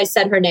me as I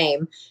said her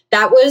name.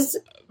 That was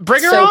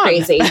Bring her so on.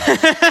 Crazy.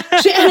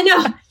 I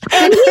know.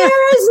 And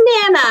here's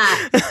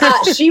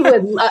Nana. She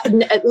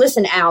would,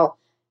 listen, Al,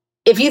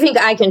 if you think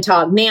I can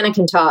talk, Nana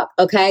can talk.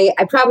 Okay.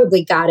 I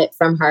probably got it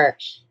from her.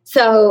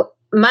 So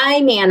my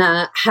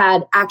Nana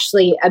had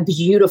actually a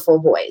beautiful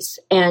voice,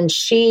 and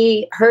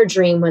her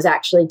dream was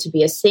actually to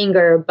be a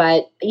singer.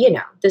 But,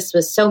 this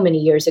was so many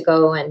years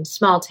ago, and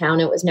small town,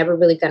 it was never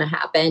really going to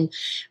happen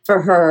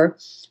for her.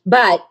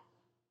 But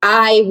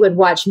I would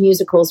watch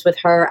musicals with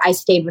her. I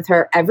stayed with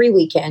her every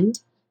weekend,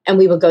 and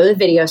we would go to the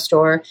video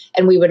store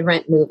and we would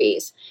rent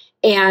movies.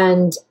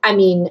 And I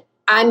mean,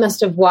 I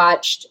must have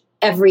watched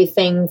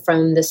everything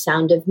from The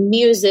Sound of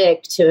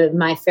Music to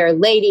My Fair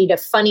Lady to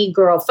Funny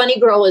Girl. Funny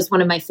Girl is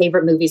one of my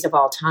favorite movies of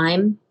all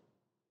time.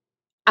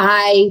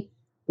 I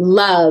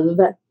love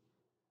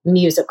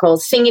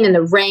musicals. Singing in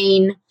the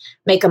Rain,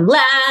 Make 'Em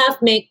Laugh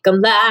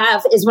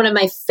is one of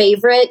my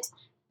favorite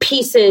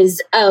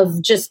pieces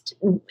of just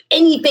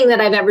anything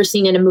that I've ever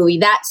seen in a movie.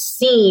 That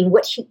scene,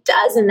 what he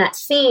does in that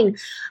scene,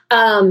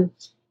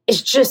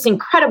 is just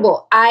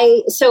incredible.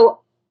 That's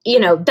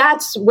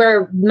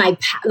where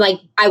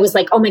I was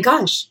like, oh my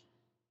gosh,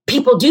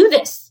 people do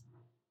this.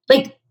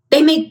 They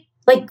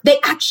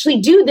actually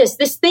do this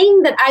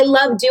thing that I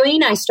love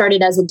doing. I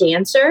started as a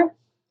dancer.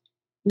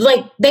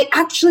 They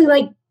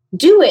actually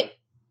do it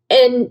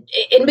and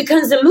it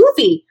becomes a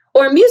movie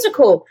or a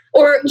musical,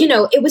 or,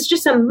 it was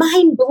just a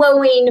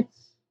mind-blowing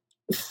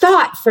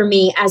thought for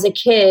me as a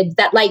kid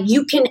that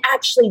you can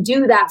actually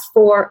do that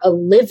for a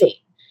living.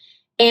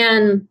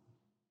 And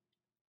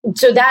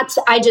so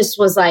I just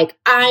was like,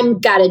 I'm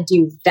gotta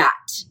do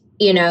that,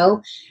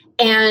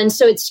 And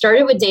so it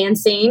started with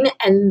dancing,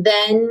 and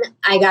then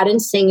I got in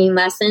singing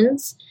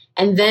lessons.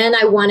 And then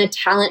I won a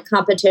talent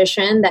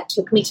competition that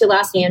took me to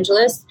Los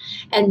Angeles.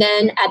 And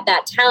then at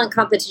that talent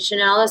competition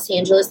in Los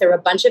Angeles, there were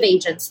a bunch of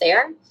agents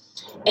there.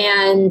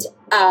 And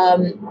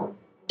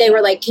they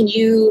were like, can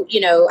you,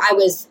 I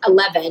was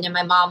 11 and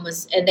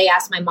and they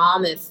asked my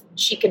mom if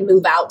she could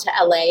move out to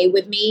LA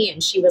with me.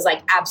 And she was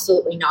like,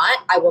 absolutely not.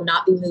 I will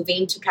not be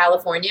moving to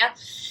California.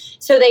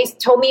 So they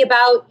told me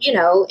about, in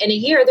a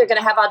year, they're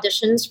going to have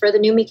auditions for the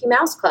new Mickey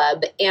Mouse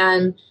Club.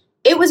 And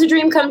it was a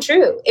dream come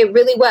true. It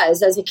really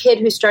was. As a kid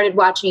who started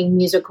watching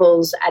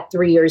musicals at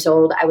 3 years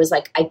old, I was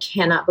like, I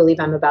cannot believe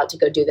I'm about to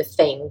go do the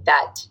thing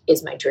that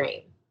is my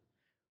dream.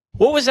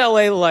 What was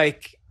LA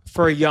like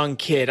for a young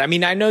kid? I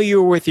mean, I know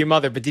you were with your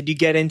mother, but did you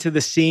get into the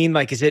scene?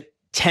 Is it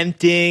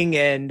tempting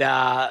and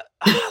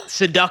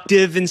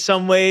seductive in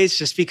some ways?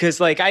 Just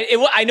because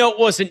I know it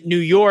wasn't New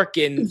York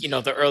in,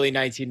 the early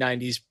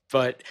 1990s,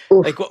 but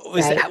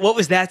what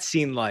was that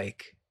scene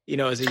like,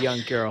 as a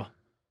young girl?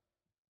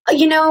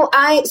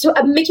 So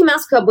Mickey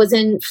Mouse Club was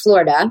in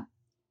Florida.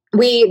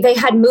 They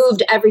had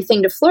moved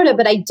everything to Florida,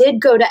 but I did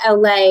go to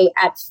LA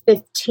at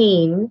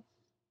 15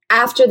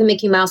 after the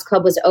Mickey Mouse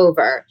Club was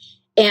over.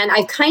 And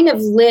I've kind of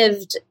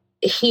lived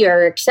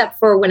here, except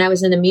for when I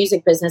was in the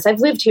music business. I've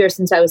lived here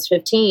since I was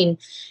 15.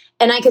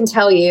 And I can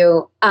tell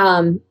you,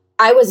 I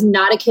was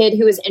not a kid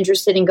who was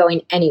interested in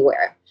going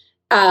anywhere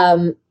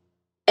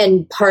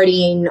and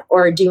partying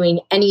or doing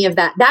any of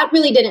that. That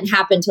really didn't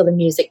happen till the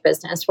music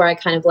business, where I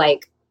kind of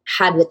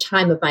had the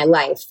time of my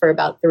life for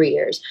about 3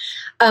 years.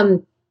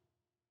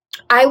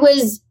 I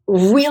was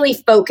really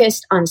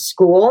focused on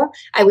school.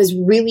 I was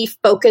really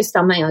focused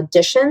on my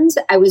auditions.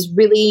 I was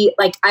really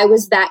I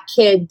was that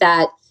kid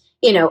that,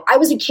 I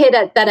was a kid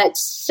that at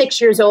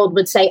 6 years old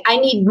would say, I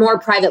need more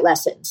private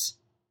lessons.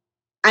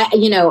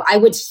 I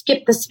would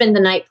skip the spend the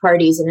night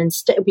parties and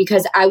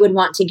because I would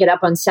want to get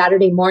up on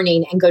Saturday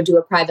morning and go do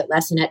a private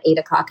lesson at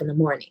 8:00 in the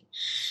morning.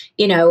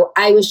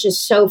 I was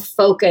just so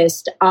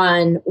focused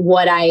on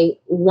what I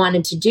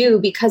wanted to do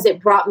because it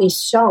brought me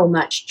so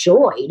much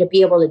joy to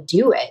be able to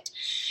do it.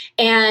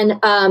 And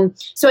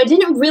so I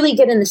didn't really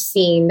get in the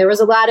scene. There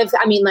was a lot of,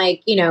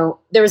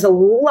 there was a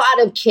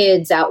lot of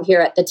kids out here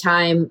at the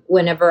time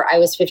whenever I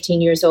was 15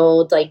 years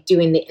old,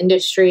 doing the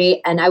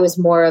industry. And I was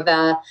more of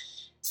a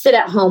sit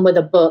at home with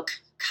a book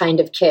kind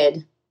of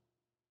kid.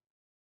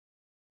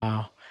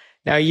 Wow.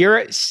 Now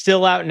you're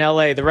still out in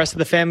LA. The rest of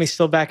the family's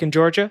still back in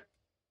Georgia?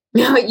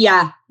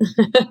 Yeah.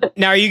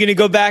 Now, are you going to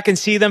go back and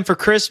see them for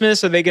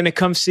Christmas? Are they going to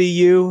come see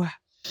you?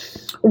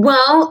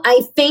 Well,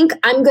 I think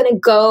I'm going to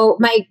go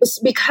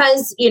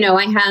because,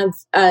 I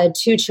have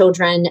 2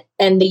 children,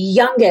 and the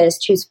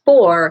youngest, who's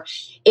 4,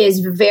 is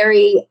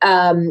very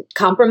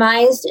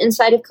compromised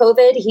inside of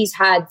COVID. He's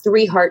had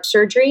 3 heart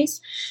surgeries.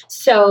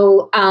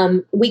 So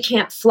we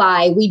can't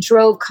fly. We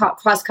drove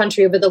cross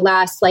country over the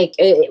last,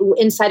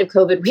 inside of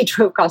COVID, we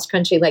drove cross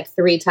country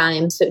 3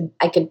 times so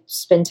I could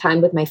spend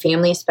time with my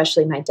family,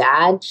 especially my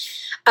dad.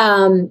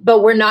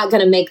 But we're not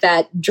going to make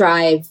that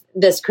drive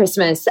this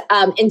Christmas.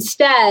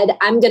 Instead,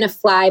 I'm going to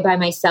fly by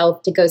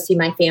myself to go see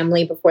my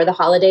family before the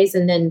holidays.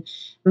 And then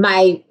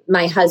my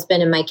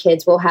husband and my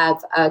kids will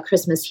have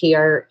Christmas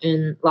here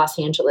in Los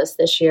Angeles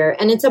this year.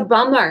 And it's a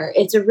bummer.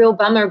 It's a real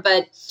bummer.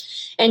 But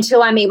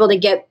until I'm able to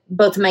get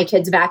both of my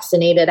kids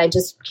vaccinated, I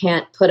just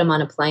can't put them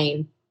on a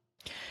plane.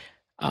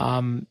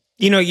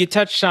 You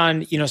touched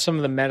on, some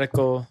of the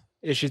medical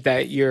issues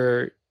that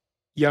your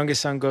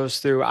youngest son goes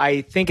through.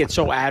 I think it's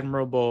so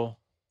admirable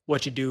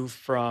what you do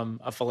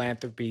from a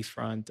philanthropy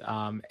front,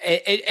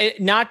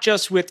 not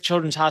just with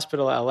Children's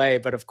Hospital LA,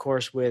 but of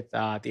course with the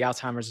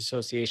Alzheimer's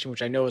Association,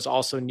 which I know is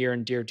also near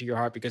and dear to your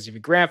heart because of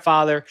your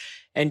grandfather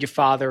and your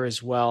father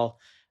as well.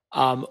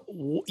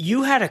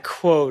 You had a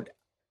quote,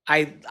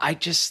 I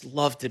just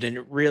loved it, and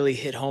it really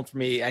hit home for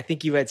me. I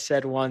think you had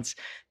said once,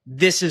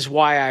 "This is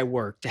why I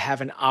work, to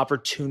have an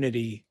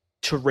opportunity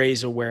to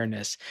raise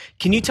awareness."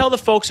 Can you tell the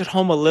folks at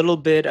home a little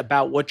bit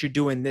about what you're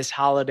doing this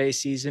holiday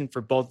season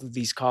for both of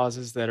these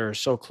causes that are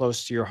so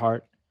close to your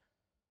heart?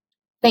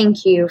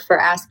 Thank you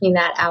for asking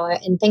that, Awa,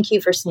 and thank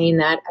you for saying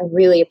that. I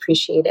really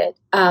appreciate it.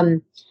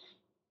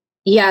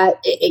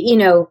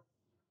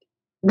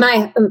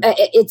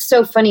 it's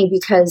so funny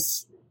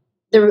because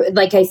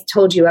like I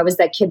told you, I was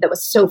that kid that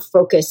was so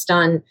focused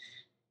on,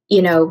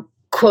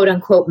 quote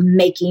unquote,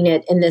 making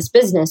it in this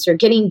business or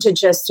getting to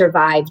just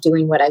survive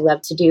doing what I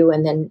love to do.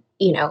 And then,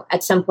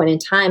 at some point in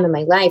time in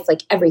my life,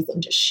 like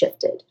everything just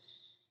shifted.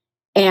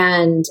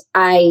 And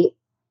I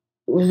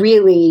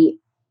really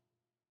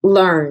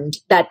learned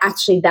that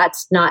actually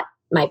that's not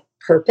my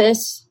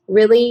purpose,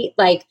 really.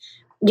 Like,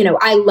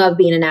 I love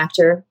being an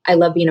actor. I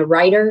love being a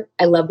writer.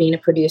 I love being a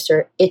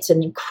producer. It's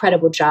an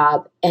incredible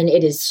job. And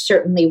it is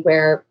certainly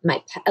where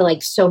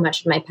so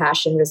much of my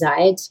passion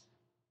resides.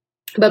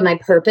 But my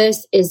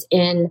purpose is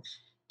in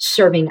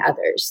serving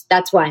others.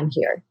 That's why I'm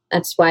here.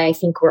 That's why I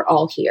think we're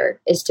all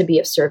here, is to be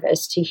of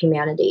service to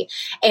humanity.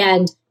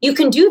 And you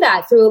can do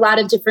that through a lot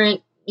of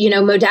different,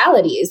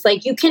 modalities.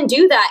 Like you can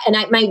do that. And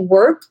my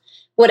work,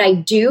 what I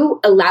do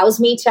allows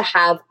me to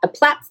have a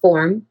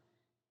platform,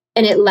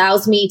 and it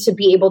allows me to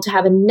be able to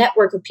have a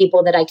network of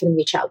people that I can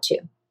reach out to,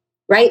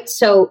 right?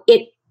 So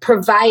it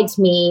provides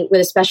me with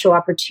a special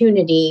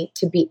opportunity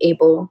to be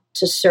able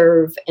to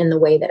serve in the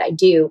way that I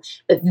do.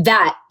 But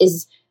that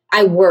is,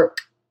 I work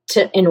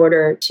in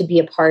order to be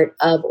a part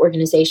of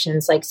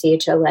organizations like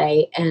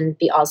CHLA and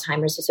the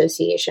Alzheimer's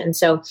Association.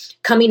 So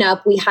coming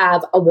up, we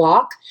have a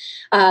walk,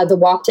 the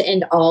Walk to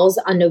End Alz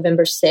on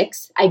November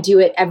 6th. I do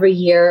it every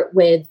year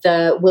with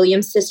the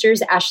Williams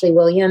sisters, Ashley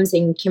Williams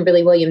and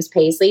Kimberly Williams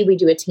Paisley. We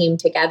do a team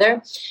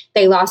together.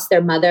 They lost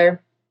their mother.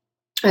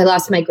 I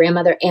lost my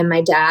grandmother and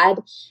my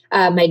dad.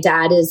 My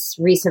dad as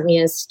recently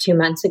as 2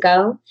 months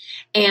ago.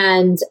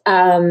 And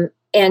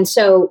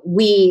so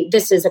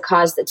this is a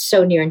cause that's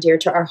so near and dear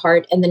to our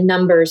heart, and the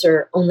numbers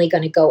are only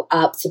going to go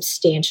up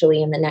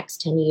substantially in the next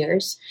 10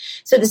 years.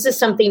 So this is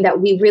something that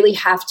we really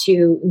have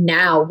to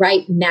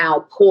right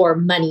now, pour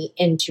money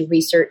into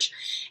research.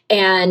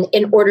 And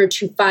in order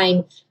to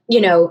find,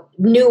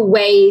 new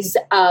ways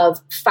of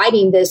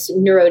fighting this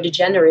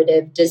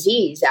neurodegenerative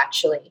disease,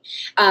 actually.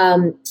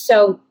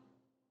 So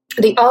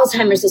the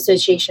Alzheimer's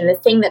Association, the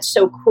thing that's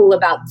so cool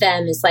about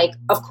them is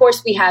of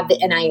course, we have the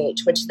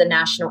NIH, which is the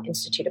National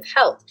Institute of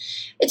Health.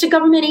 It's a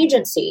government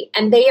agency,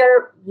 and they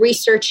are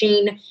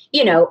researching,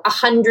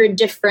 100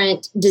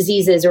 different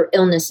diseases or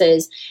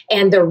illnesses,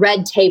 and the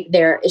red tape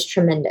there is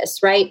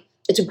tremendous, right?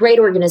 It's a great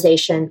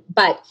organization.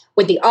 But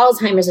what the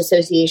Alzheimer's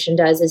Association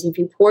does is if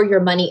you pour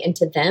your money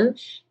into them,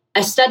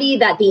 a study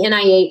that the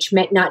NIH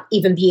might not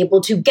even be able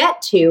to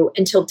get to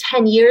until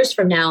 10 years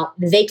from now,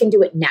 they can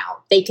do it now.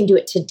 They can do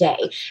it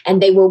today.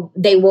 And they will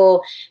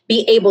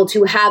be able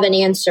to have an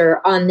answer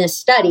on this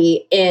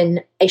study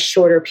in a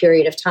shorter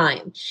period of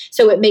time.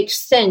 So it makes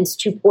sense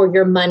to pour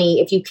your money,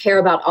 if you care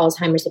about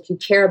Alzheimer's, if you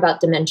care about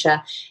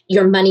dementia,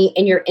 your money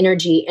and your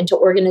energy into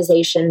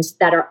organizations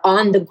that are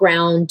on the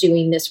ground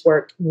doing this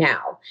work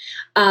now.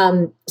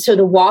 So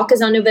the walk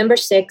is on November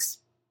 6th.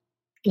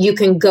 You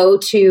can go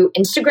to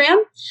Instagram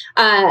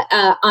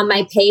on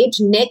my page,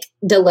 Nick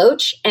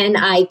Deloach,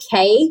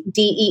 NIKDELOACH.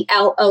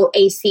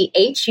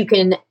 You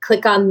can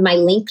click on my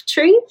link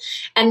tree,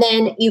 and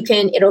then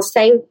it'll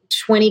say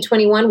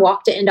 2021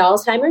 Walk to End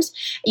Alzheimer's.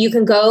 You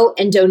can go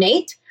and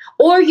donate,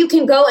 or you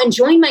can go and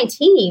join my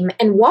team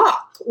and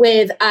walk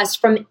with us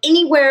from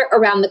anywhere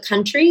around the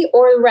country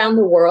or around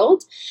the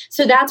world.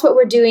 So that's what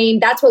we're doing.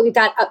 That's what we've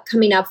got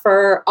coming up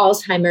for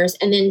Alzheimer's.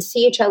 And then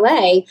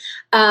CHLA,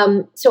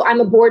 so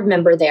I'm a board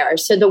member there.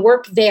 So the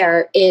work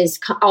there is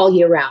all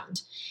year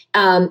round.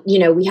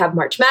 We have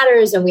March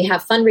Matters, and we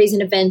have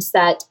fundraising events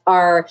that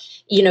are,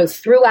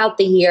 throughout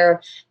the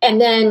year.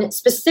 And then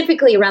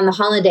specifically around the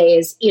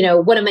holidays,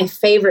 one of my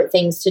favorite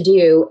things to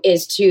do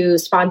is to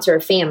sponsor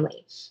a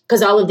family.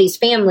 Because all of these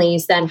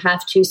families then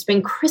have to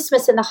spend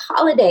Christmas and the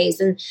holidays.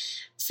 And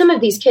some of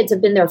these kids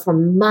have been there for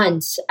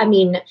months.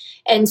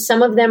 And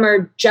some of them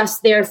are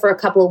just there for a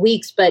couple of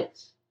weeks. But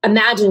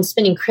imagine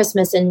spending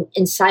Christmas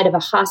inside of a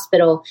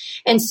hospital.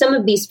 And some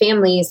of these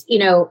families,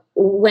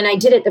 when I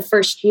did it the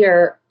first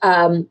year,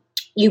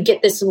 you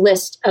get this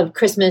list of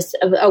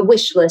a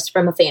wish list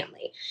from a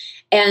family.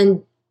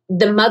 And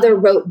the mother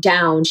wrote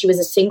down, she was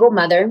a single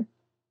mother.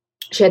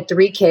 She had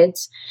 3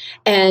 kids,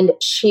 and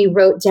she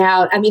wrote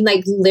down,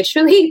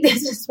 literally,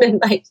 this has been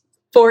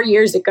 4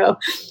 years ago,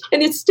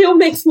 and it still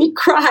makes me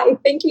cry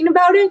thinking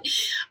about it.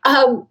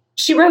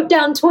 She wrote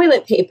down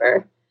toilet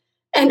paper,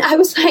 and I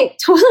was like,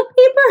 toilet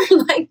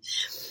paper?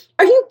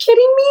 Are you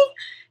kidding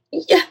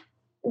me? Yeah.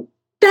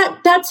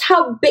 That's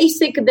how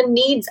basic the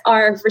needs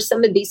are for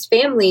some of these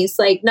families.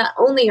 Not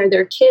only are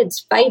their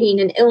kids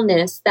fighting an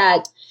illness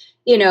that,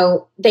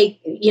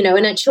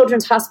 and at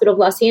Children's Hospital of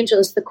Los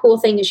Angeles, the cool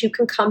thing is you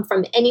can come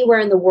from anywhere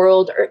in the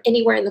world or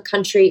anywhere in the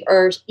country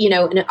or,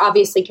 and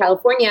obviously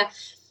California,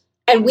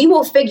 and we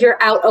will figure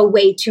out a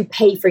way to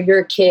pay for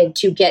your kid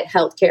to get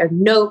healthcare.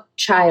 No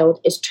child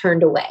is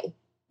turned away,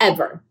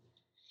 ever.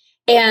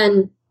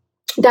 And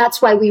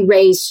that's why we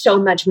raise so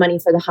much money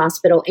for the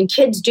hospital. And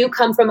kids do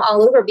come from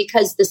all over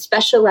because the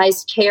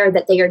specialized care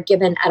that they are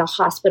given at a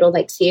hospital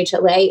like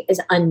CHLA is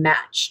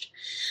unmatched.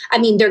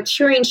 They're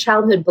curing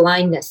childhood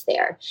blindness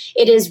there.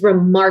 It is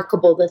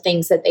remarkable, the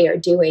things that they are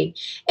doing.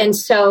 And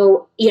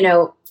so,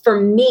 for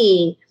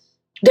me,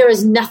 there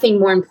is nothing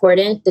more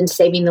important than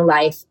saving the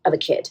life of a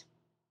kid,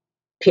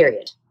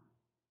 period.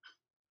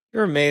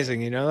 You're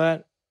amazing. You know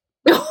that?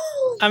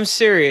 I'm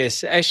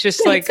serious. It's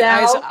just Thanks, like,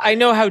 Al. I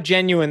know how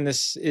genuine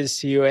this is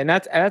to you. And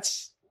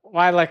that's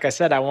why, like I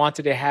said, I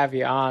wanted to have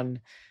you on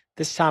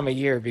this time of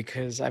year,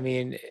 because I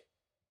mean,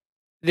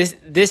 this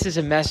is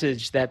a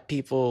message that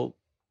people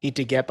need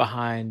to get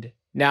behind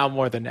now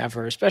more than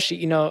ever, especially,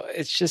 you know,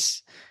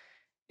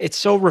 it's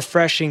so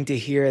refreshing to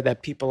hear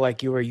that people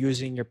like you are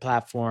using your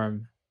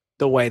platform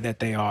the way that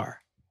they are.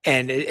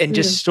 And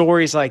just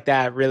stories like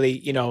that really,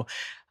 you know,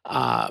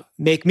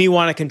 make me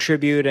want to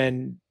contribute,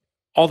 and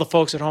all the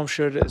folks at home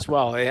should as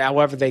well,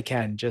 however they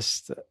can.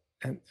 Just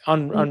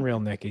unreal,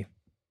 Nikki.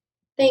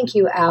 Thank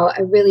you, Al.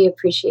 I really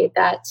appreciate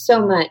that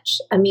so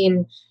much. I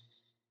mean,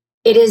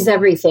 it is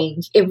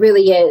everything. It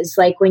really is.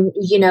 Like, when,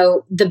 you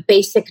know, the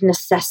basic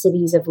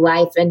necessities of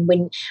life. And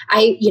when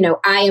I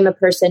am a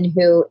person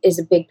who is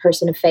a big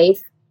person of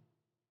faith.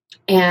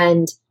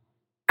 And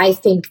I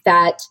think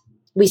that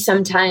we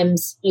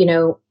sometimes, you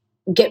know,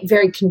 get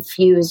very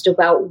confused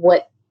about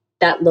what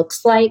that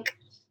looks like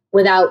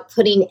without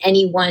putting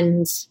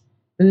anyone's,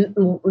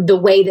 the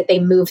way that they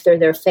move through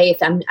their faith.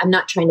 I'm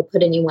not trying to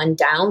put anyone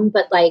down,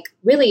 but like,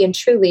 really and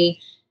truly,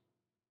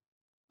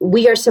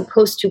 we are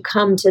supposed to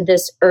come to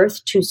this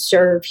earth to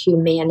serve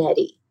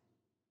humanity.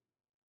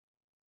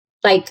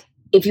 Like,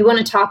 if you want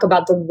to talk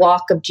about the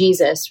walk of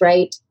Jesus,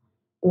 right?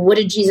 What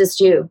did Jesus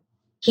do?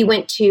 He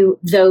went to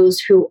those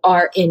who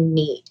are in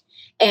need.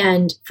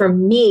 And for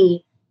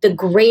me, the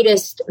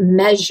greatest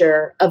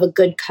measure of a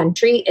good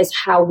country is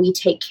how we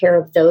take care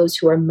of those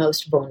who are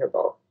most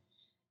vulnerable.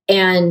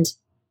 And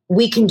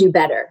we can do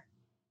better.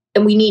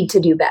 And we need to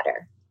do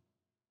better.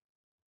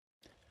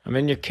 I'm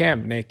in your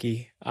camp,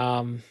 Nikki.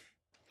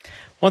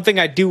 One thing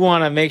I do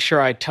want to make sure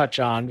I touch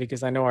on,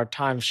 because I know our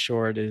time's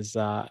short, is,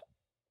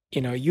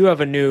 you know, you have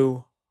a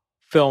new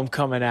film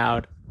coming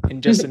out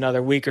in just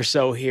another week or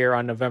so here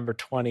on November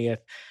 20th.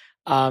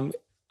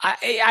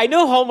 I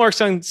know Hallmark's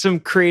done some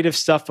creative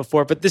stuff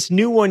before, but this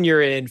new one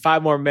you're in,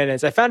 5 More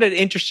Minutes, I found it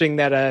interesting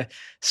that a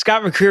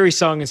Scott McCreery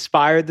song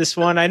inspired this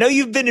one. I know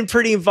you've been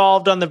pretty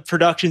involved on the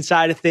production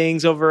side of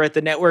things over at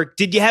the network.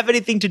 Did you have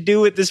anything to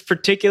do with this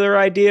particular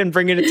idea and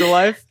bringing it to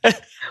life?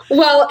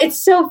 Well,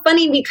 it's so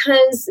funny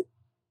because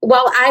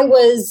while I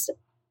was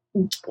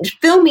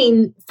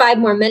filming 5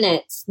 More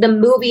Minutes, the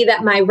movie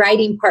that my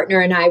writing partner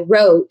and I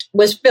wrote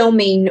was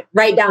filming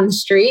right down the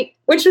street,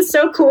 which was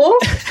so cool.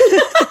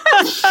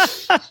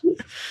 Because,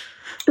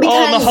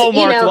 on the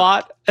Hallmark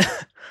lot.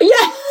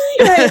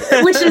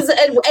 Yeah, which is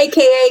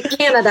AKA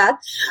Canada.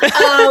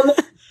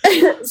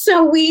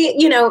 So we,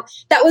 you know,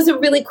 that was a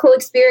really cool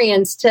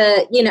experience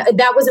to, you know,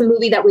 that was a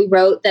movie that we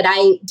wrote that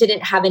I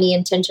didn't have any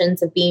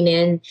intentions of being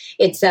in.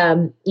 It's,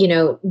 you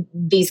know,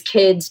 these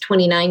kids,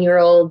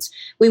 29-year-olds,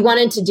 we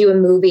wanted to do a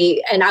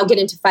movie, and I'll get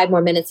into 5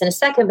 More Minutes in a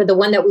second, but the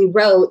one that we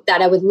wrote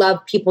that I would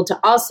love people to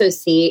also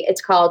see,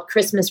 it's called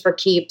Christmas for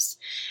Keeps.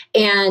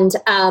 And,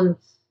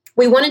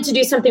 we wanted to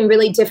do something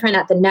really different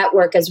at the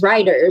network as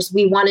writers.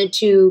 We wanted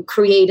to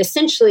create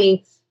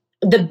essentially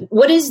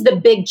what is the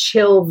big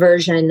chill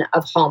version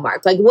of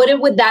Hallmark? Like,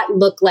 what would that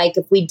look like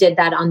if we did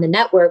that on the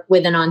network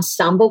with an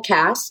ensemble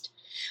cast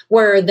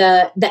where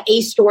the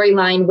A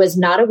storyline was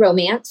not a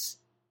romance?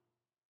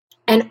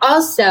 And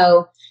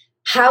also,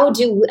 how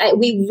do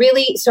we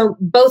really, so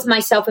both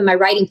myself and my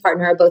writing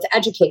partner are both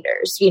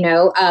educators, you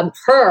know,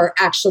 her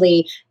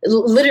actually,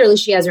 literally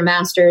she has her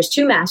master's,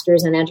 2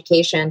 masters in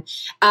education,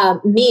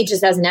 me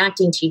just as an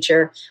acting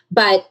teacher,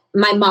 but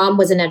my mom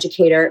was an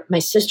educator. My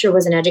sister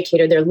was an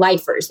educator. They're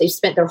lifers. They've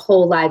spent their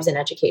whole lives in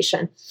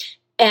education.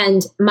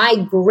 And my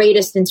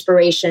greatest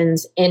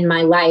inspirations in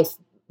my life,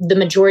 the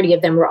majority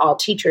of them were all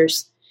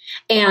teachers.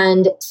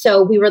 And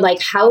so we were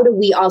like, how do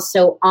we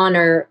also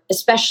honor,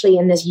 especially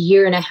in this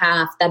year and a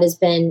half that has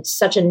been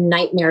such a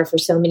nightmare for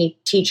so many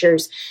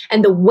teachers,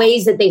 and the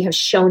ways that they have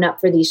shown up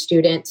for these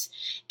students,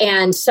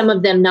 and some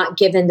of them not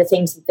given the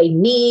things that they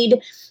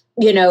need,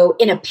 you know,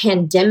 in a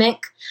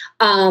pandemic.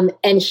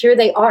 And here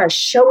they are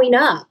showing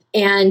up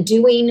and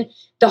doing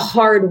the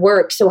hard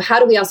work. So how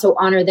do we also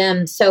honor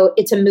them? So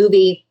it's a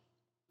movie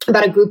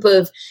about a group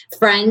of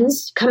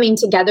friends coming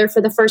together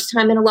for the first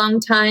time in a long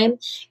time.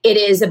 It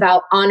is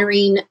about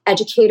honoring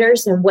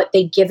educators and what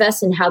they give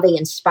us and how they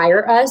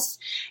inspire us.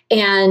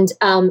 And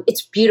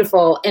it's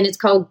beautiful. And it's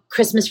called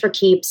Christmas for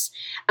Keeps.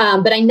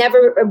 But I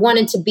never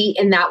wanted to be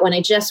in that one. I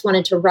just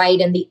wanted to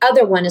write. And the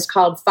other one is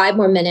called 5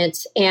 More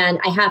Minutes. And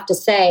I have to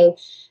say,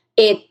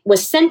 it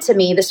was sent to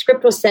me, the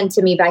script was sent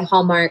to me by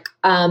Hallmark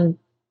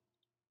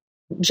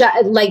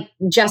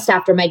just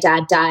after my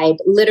dad died,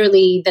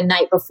 literally the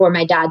night before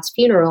my dad's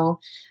funeral.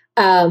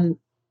 I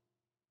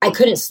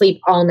couldn't sleep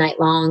all night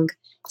long.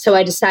 So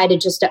I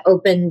decided just to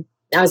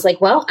I was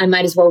like, well, I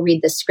might as well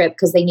read the script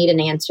because they need an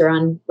answer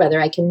on whether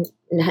I can,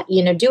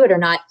 you know, do it or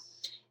not.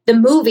 The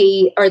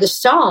movie or the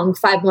song,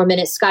 5 More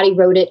Minutes, Scotty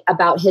wrote it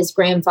about his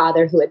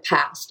grandfather who had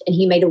passed, and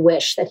he made a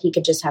wish that he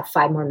could just have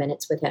 5 more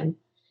minutes with him.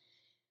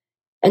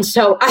 And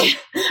so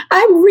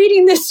I'm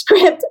reading this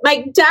script.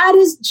 My dad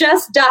has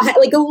just died,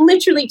 like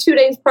literally 2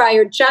 days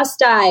prior, just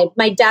died.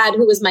 My dad,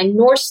 who was my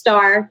North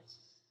Star,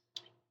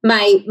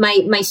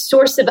 my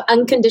source of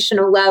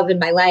unconditional love in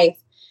my life.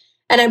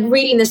 And I'm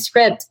reading the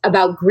script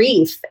about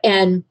grief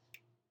and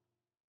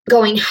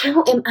going,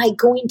 how am I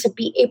going to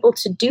be able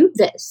to do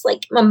this?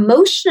 Like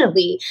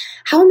emotionally,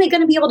 how am I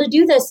going to be able to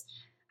do this?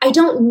 I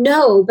don't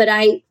know, but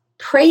I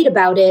prayed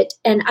about it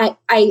and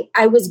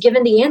I was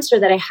given the answer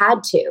that I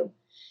had to,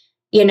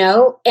 you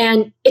know?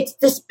 And it's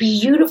this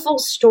beautiful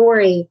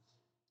story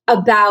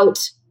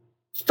about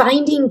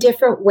finding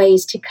different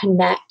ways to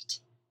connect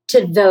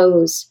to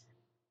those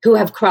who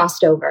have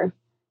crossed over,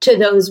 to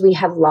those we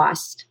have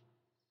lost.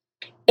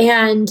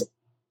 And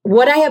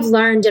what I have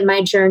learned in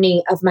my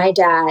journey of my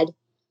dad,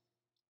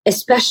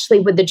 especially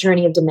with the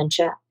journey of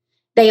dementia,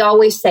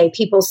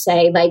 people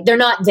say, like, they're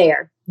not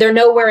there. They're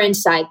nowhere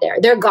inside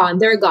there. They're gone.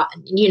 They're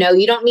gone. You know,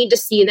 you don't need to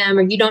see them,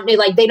 or you don't need,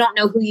 like, they don't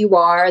know who you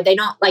are. They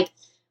don't, like,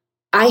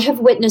 I have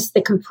witnessed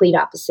the complete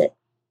opposite.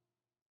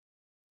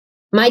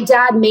 My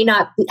dad may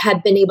not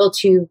have been able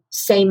to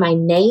say my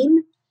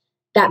name.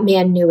 That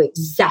man knew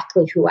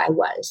exactly who I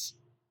was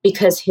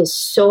because his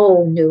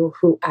soul knew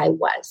who I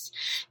was.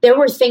 There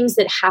were things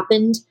that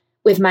happened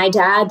with my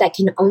dad that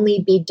can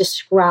only be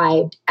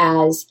described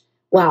as,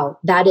 wow,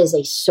 that is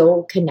a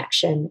soul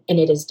connection and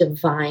it is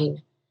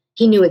divine.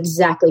 He knew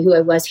exactly who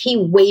I was. He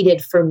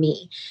waited for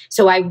me.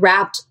 So I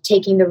wrapped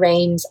taking the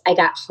reins. I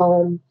got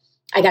home.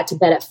 I got to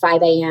bed at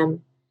 5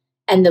 a.m.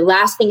 And the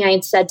last thing I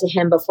had said to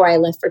him before I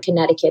left for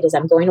Connecticut is,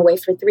 I'm going away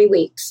for 3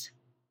 weeks.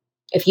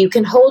 If you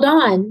can hold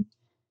on,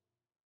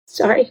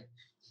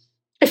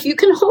 if you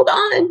can hold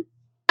on,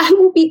 I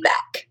will be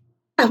back.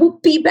 I will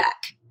be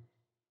back.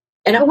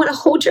 And I want to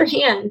hold your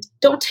hand.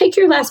 Don't take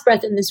your last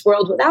breath in this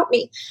world without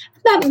me.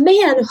 That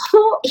man,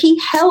 he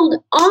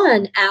held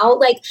on, Al.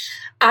 Like,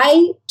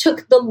 I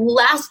took the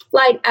last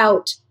flight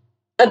out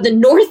of the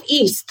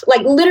Northeast,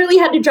 like literally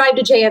had to drive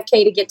to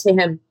JFK to get to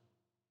him.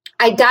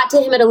 I got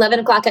to him at 11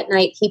 o'clock at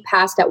night. He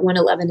passed at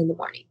 1:11 in the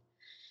morning.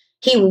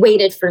 He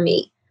waited for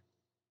me.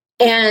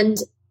 And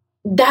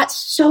that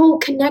soul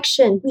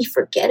connection, we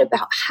forget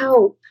about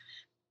how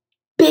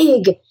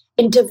big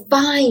and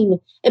divine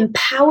and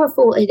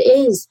powerful it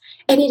is.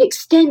 And it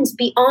extends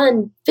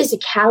beyond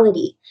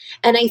physicality.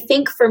 And I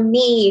think for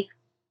me,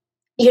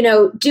 you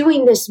know,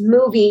 doing this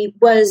movie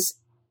was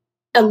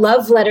a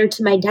love letter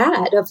to my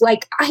dad of,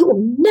 like, I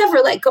will never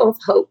let go of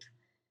hope.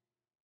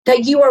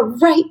 That you are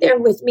right there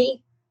with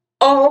me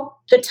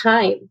all the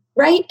time,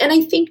 right? And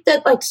I think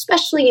that, like,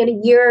 especially in a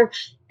year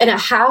and a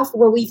half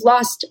where we've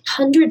lost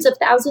hundreds of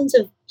thousands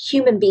of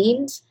human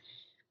beings,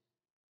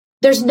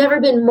 there's never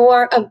been a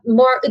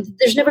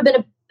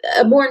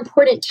more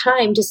important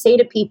time to say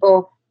to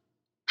people,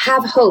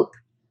 have hope,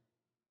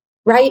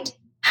 right?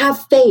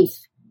 Have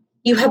faith.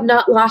 You have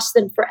not lost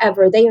them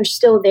forever. They are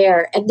still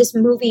there. And this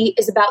movie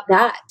is about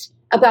that,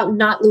 about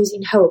not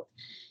losing hope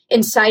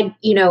inside,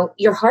 you know,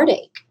 your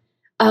heartache.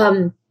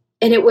 And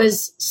it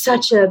was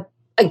such a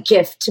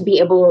gift to be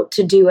able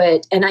to do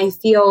it. And I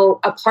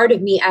feel a part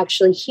of me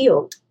actually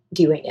healed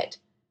doing it.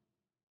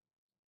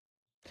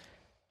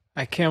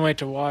 I can't wait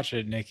to watch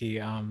it,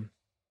 Nikki.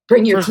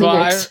 Bring your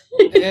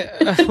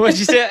Kleenex. What'd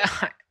you say?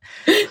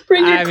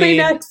 Bring your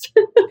Kleenex.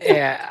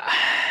 Yeah.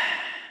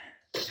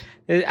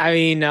 I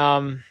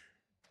mean,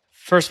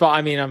 first of all,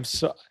 I mean,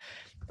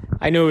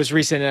 I know it was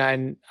recent,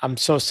 and I'm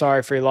so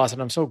sorry for your loss,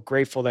 and I'm so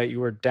grateful that you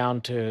were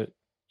down to,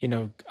 you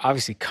know,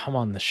 obviously come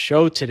on the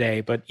show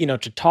today, but, you know,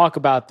 to talk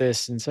about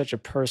this in such a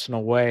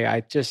personal way.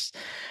 I just,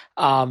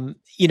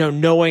 you know,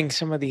 knowing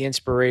some of the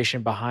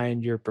inspiration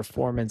behind your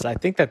performance, I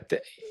think that,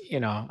 you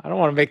know, I don't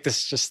want to make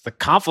this just the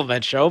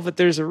compliment show, but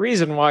there's a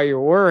reason why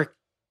your work,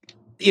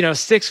 you know,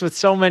 sticks with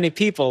so many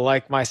people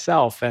like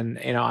myself.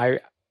 And, you know, I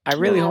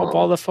really hope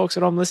all the folks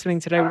at home listening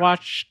today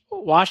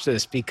watch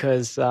this,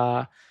 because,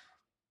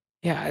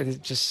 yeah,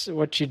 just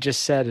what you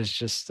just said is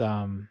just,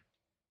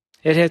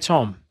 it hits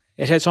home.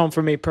 It hits home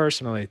for me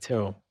personally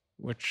too,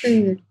 which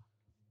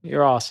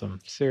you're awesome.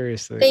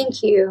 Seriously.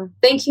 Thank you.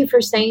 Thank you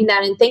for saying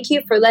that. And thank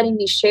you for letting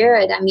me share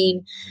it. I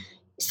mean,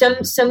 so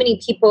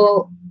many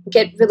people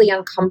get really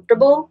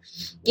uncomfortable,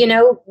 you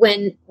know,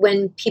 when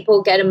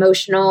people get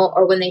emotional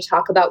or when they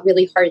talk about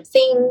really hard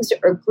things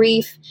or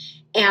grief.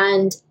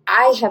 And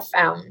I have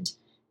found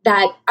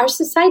that our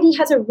society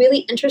has a really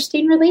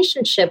interesting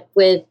relationship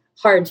with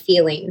hard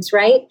feelings,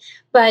 right?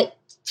 But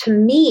to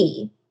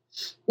me,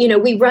 you know,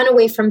 we run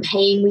away from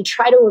pain. We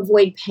try to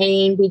avoid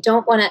pain. We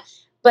don't want to.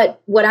 But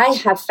what I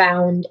have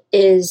found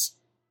is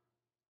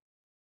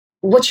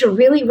what you're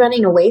really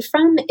running away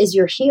from is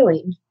your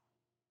healing.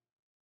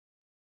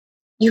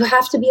 You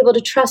have to be able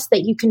to trust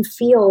that you can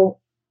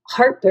feel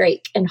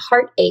heartbreak and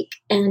heartache,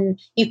 and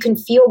you can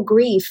feel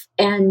grief,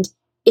 and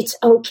it's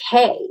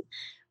okay,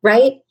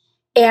 right?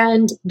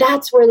 And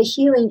that's where the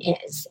healing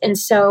is. And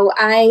so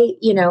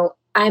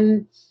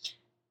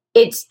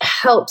it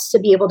helps to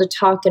be able to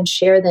talk and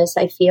share this,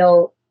 I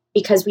feel,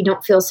 because we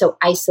don't feel so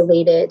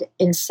isolated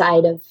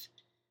inside of,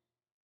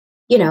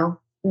 you know,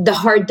 the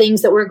hard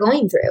things that we're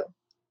going through.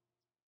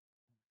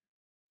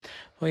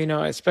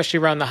 Well, especially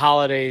around the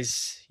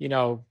holidays,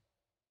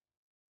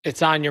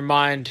 it's on your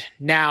mind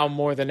now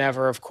more than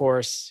ever, of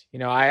course.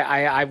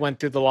 I went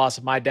through the loss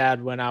of my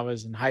dad when I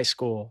was in high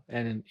school.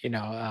 And,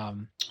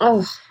 I'm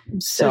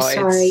so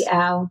sorry,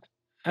 Al.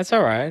 That's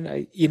all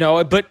right.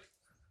 But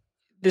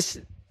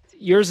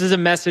yours is a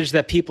message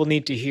that people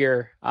need to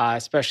hear,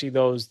 especially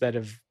those that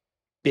have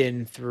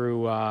been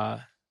through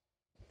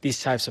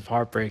these types of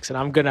heartbreaks. And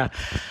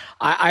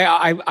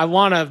I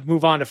want to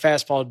move on to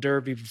Fastball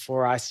Derby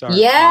before I start.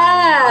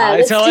 Yeah,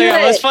 let's do it.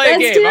 Let's play a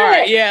game. All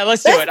right, yeah,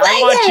 let's do it.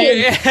 I want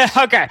you.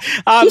 Okay,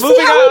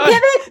 moving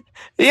on.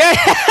 Yeah,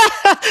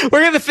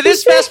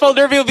 this Fastball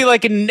Derby will be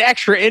like an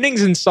extra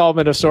innings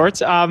installment of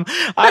sorts. I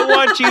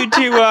want you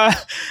to.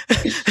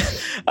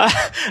 All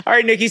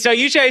right, Nikki. So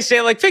usually I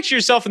say, like, picture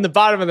yourself in the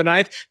bottom of the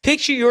ninth.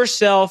 Picture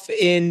yourself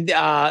in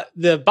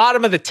the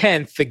bottom of the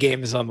 10th. The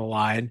game is on the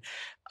line.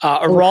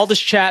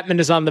 Aroldis Chapman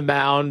is on the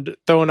mound,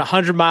 throwing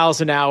 100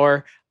 miles an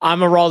hour. I'm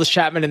Aroldis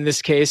Chapman in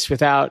this case,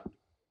 without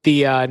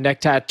the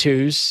neck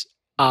tattoos.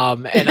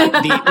 And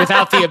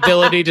without the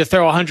ability to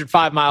throw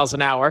 105 miles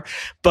an hour.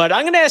 But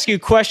I'm going to ask you a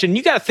question.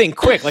 You got to think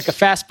quick, like a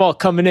fastball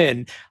coming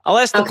in. I'll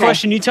ask the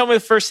question. You tell me the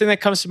first thing that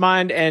comes to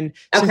mind. And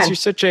since you're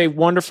such a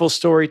wonderful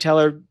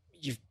storyteller,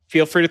 you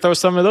feel free to throw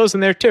some of those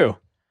in there too.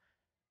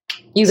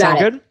 You got it.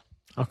 Good?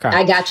 Okay.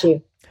 I got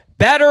you.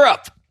 Batter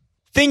up.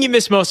 Thing you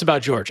miss most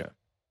about Georgia?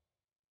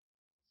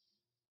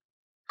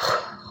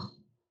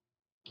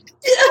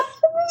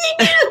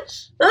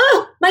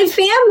 My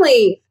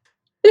family.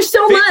 There's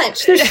so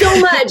much.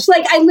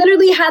 Like, I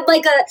literally had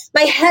my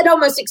head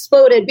almost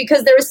exploded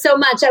because there was so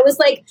much. I was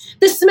like,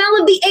 the smell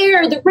of the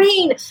air, the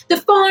rain, the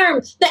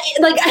farm,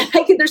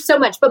 there's so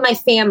much. But my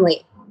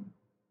family,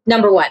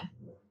 number one.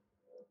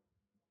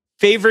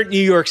 Favorite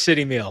New York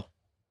City meal?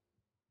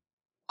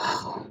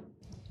 Oh,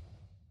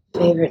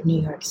 favorite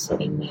New York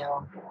City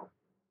meal.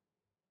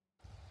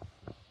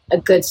 A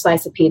good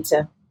slice of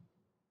pizza.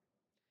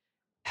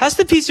 How's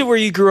the pizza where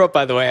you grew up,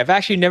 by the way? I've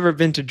actually never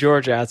been to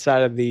Georgia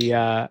outside of the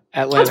Atlanta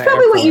That's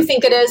probably airport. What you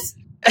think it is.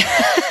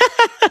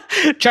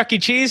 Chuck E.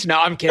 Cheese? No,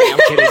 I'm kidding.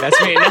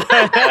 That's me.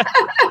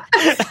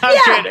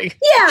 I'm kidding.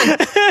 Yeah,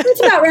 that's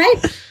about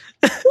right.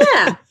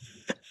 Yeah.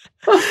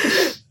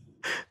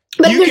 But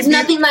there's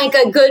nothing like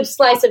a good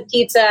slice of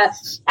pizza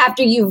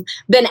after you've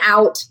been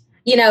out,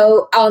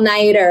 all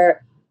night,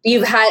 or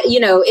you've had,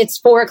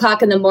 it's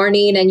 4:00 in the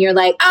morning and you're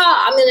like,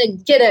 I'm going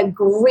to get a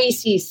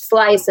greasy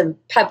slice of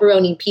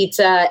pepperoni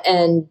pizza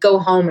and go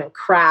home and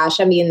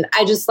crash. I mean,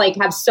 I just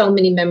have so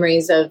many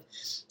memories of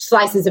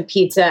slices of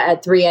pizza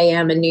at 3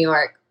 a.m. in New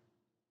York.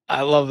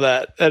 I love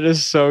that.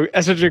 That's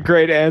such a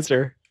great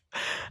answer.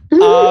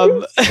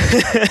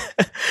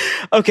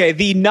 Okay.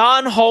 The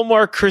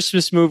non-Hallmark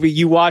Christmas movie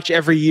you watch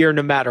every year,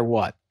 no matter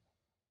what.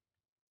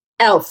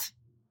 Elf.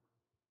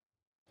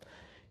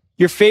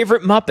 Your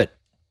favorite Muppet?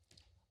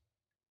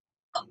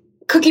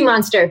 Cookie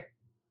Monster.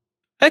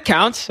 That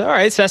counts. All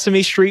right.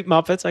 Sesame Street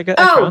Muppets. That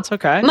counts.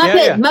 Okay. Muppet.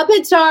 Yeah.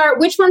 Muppets are,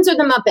 which ones are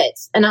the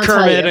Muppets? And I'll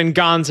tell you. Kermit and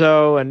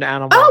Gonzo and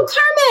Animal. Oh,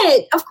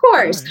 Kermit. Of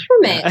course.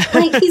 Kermit.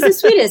 He's the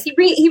sweetest.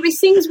 He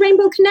sings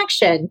Rainbow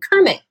Connection.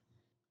 Kermit.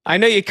 I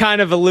know you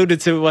kind of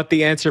alluded to what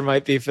the answer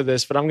might be for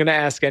this, but I'm going to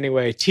ask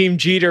anyway. Team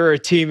Jeter or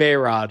Team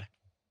A-Rod?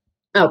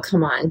 Oh,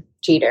 come on.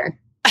 Jeter.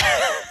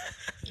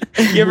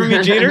 You ever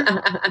meet Jeter?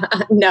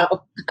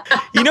 No.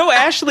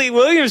 Ashley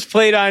Williams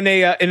played on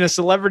in a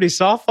celebrity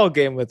softball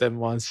game with him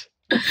once.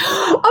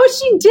 Oh,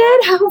 she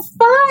did? How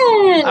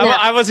fun!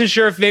 I wasn't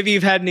sure if maybe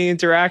you've had any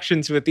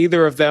interactions with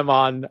either of them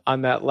on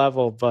that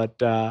level, but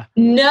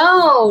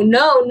No.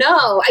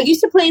 I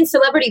used to play in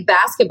celebrity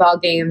basketball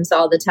games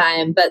all the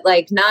time, but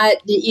not.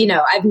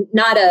 I'm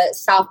not a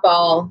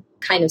softball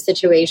kind of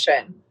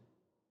situation.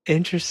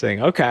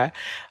 Interesting. Okay.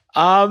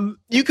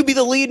 You could be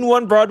the lead in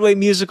one Broadway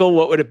musical.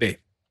 What would it be?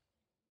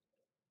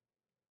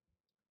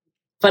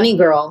 Funny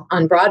Girl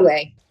on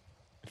Broadway.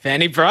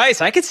 Fanny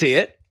Brice. I could see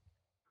it.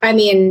 I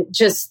mean,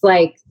 just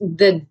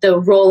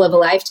the role of a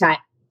lifetime.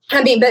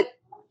 I mean, but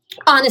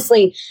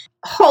honestly,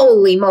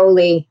 holy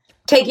moly,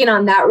 taking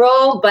on that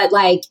role. But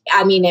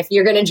if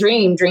you're going to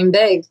dream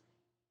big.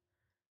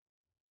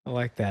 I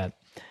like that.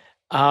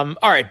 All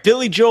right.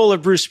 Billy Joel or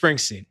Bruce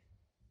Springsteen?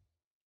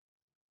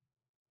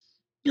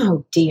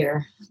 Oh,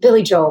 dear.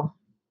 Billy Joel.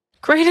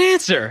 Great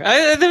answer.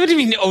 What do you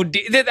mean? Oh,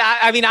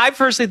 I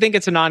personally think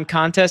it's a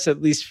non-contest,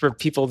 at least for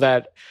people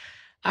that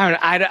I don't know.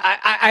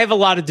 I have a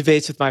lot of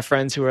debates with my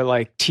friends who are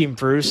like Team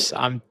Bruce.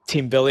 I'm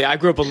Team Billy. I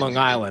grew up on Long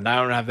Island. I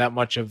don't have that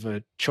much of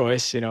a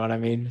choice. You know what I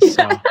mean?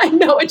 So. I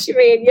know what you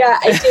mean. Yeah,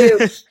 I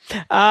do.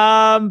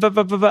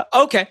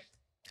 Okay.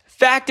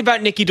 Fact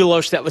about Nikki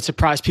DeLoach that would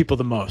surprise people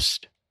the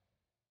most.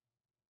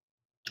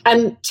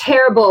 I'm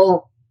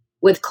terrible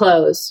with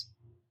clothes.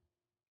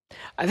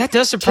 That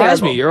does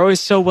surprise me. You're always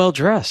so well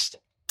dressed.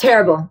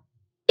 Terrible.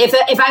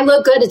 If I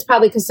look good, it's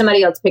probably because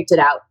somebody else picked it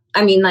out.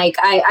 I mean,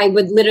 I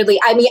would literally,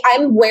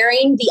 I'm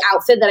wearing the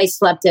outfit that I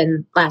slept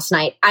in last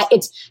night.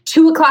 It's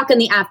 2:00 in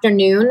the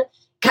afternoon.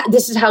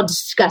 This is how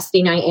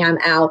disgusting I am,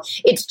 Al.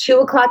 It's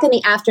 2:00 in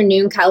the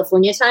afternoon,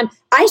 California time.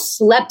 I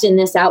slept in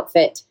this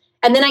outfit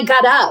and then I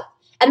got up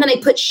And then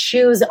I put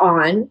shoes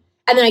on.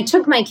 And then I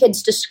took my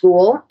kids to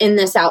school in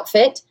this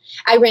outfit.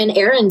 I ran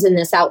errands in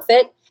this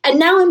outfit. And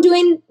now I'm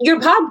doing your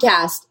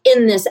podcast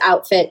in this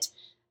outfit.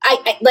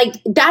 I like,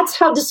 that's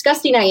how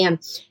disgusting I am.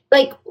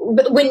 Like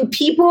when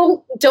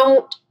people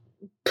don't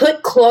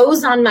put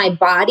clothes on my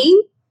body,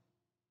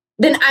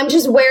 then I'm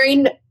just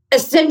wearing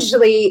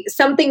essentially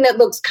something that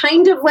looks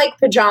kind of like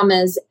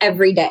pajamas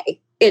every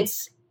day.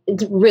 It's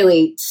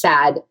really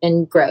sad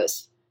and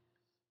gross.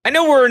 I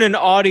know we're in an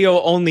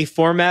audio only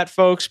format,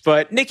 folks,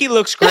 but Nikki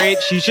looks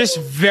great. She's just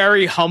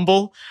very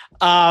humble,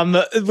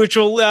 which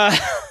will,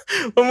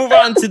 we'll move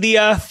on to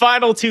the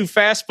final two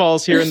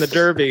fastballs here in the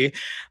Derby.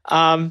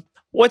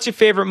 What's your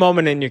favorite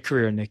moment in your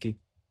career, Nikki?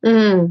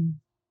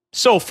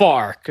 So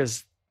far,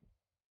 because.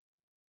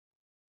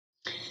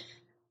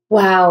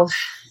 Wow.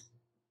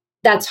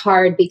 That's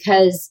hard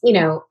because, you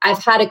know,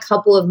 I've had a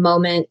couple of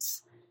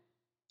moments,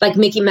 like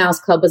Mickey Mouse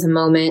Club was a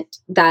moment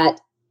that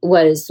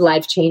was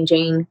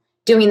life-changing.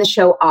 Doing the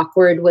show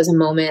Awkward was a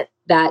moment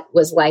that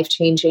was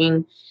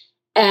life-changing.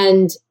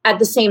 And at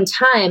the same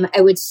time,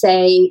 I would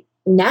say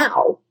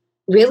now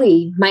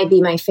really might be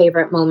my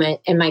favorite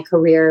moment in my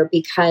career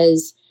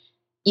because,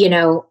 you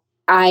know,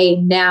 I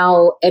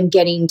now am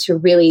getting to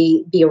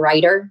really be a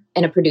writer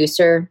and a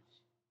producer.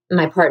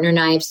 My partner and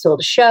I have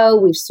sold a show.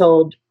 We've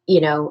sold, you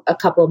know, a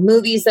couple of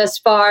movies thus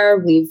far.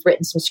 We've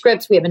written some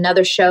scripts. We have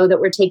another show that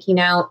we're taking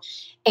out.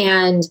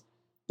 And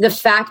the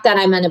fact that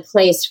I'm in a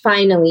place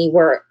finally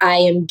where I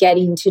am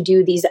getting to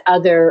do these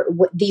other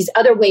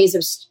ways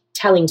of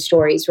telling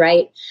stories,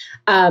 right?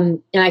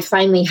 And I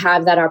finally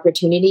have that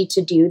opportunity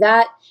to do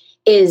that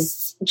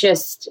is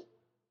just,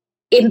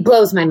 it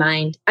blows my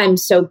mind. I'm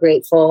so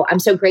grateful. I'm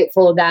so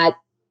grateful that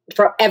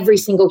for every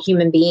single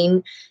human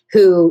being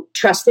who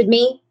trusted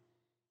me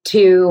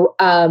to,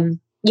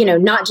 you know,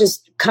 not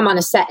just come on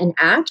a set and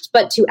act,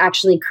 but to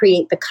actually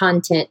create the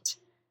content,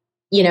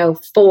 you know,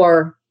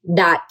 for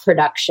that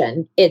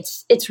production.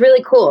 It's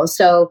really cool.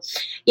 So,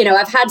 you know,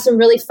 I've had some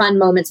really fun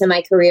moments in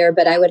my career,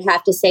 but I would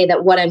have to say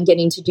that what I'm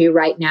getting to do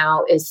right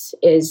now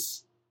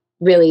is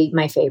really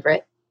my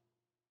favorite.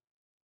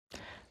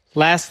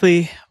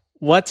 Lastly,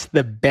 what's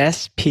the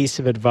best piece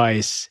of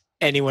advice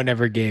anyone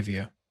ever gave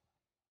you?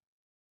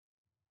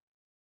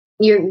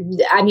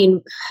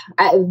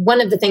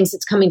 One of the things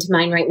that's coming to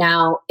mind right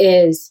now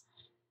is,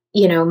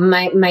 you know,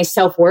 my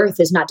self-worth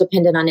is not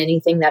dependent on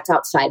anything that's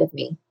outside of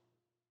me.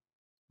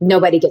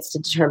 Nobody gets to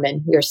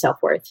determine your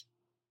self-worth.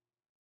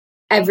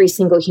 Every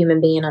single human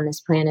being on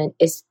this planet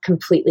is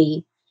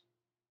completely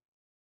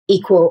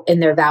equal in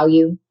their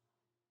value,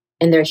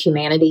 in their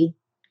humanity.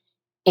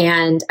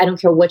 And I don't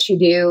care what you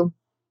do.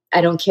 I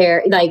don't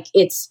care. Like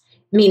it's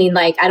meaning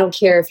like, I don't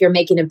care if you're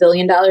making $1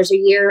 billion a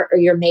year or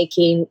you're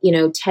making, you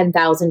know,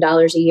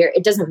 $10,000 a year.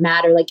 It doesn't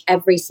matter. Like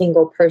every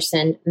single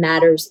person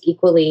matters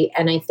equally.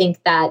 And I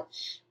think that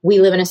we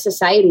live in a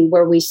society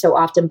where we so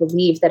often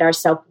believe that our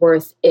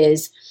self-worth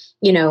is,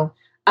 you know,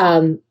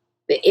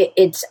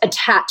 it's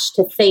attached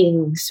to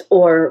things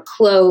or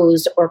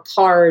clothes or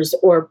cars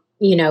or,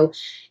 you know,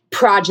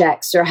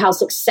 projects or how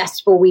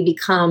successful we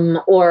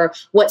become or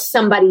what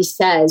somebody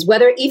says,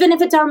 whether even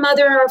if it's our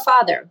mother or our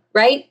father,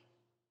 right?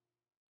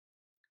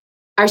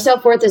 Our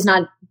self-worth is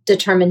not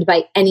determined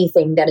by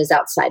anything that is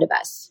outside of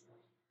us.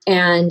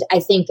 And I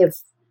think if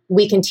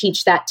we can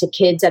teach that to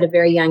kids at a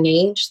very young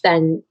age,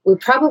 then we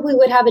probably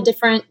would have a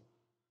different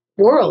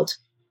world.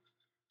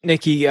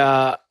 Nikki,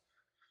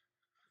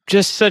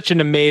 just such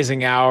an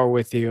amazing hour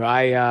with you.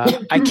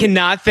 I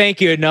cannot thank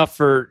you enough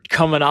for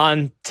coming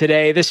on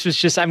today. This was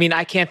just, I mean,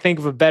 I can't think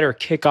of a better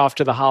kickoff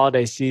to the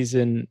holiday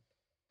season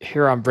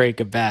here on Break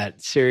a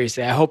Bet.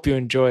 Seriously, I hope you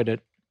enjoyed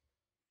it.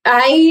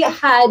 I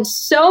had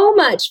so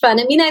much fun.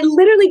 I mean, I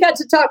literally got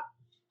to talk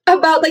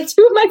about like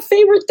two of my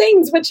favorite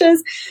things, which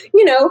is,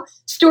 you know,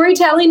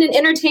 storytelling and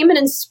entertainment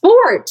and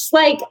sports.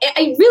 Like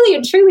I really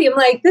and truly am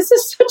like, this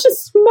is such a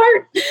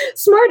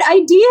smart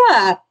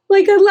idea.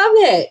 Like, I love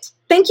it.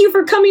 Thank you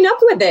for coming up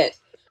with it.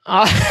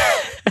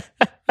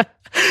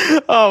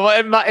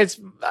 It's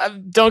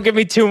don't give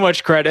me too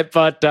much credit,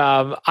 but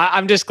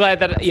I'm just glad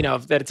that, you know,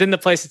 that it's in the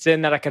place it's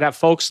in, that I could have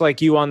folks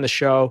like you on the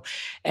show.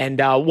 And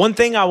one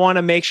thing I want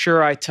to make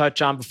sure I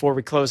touch on before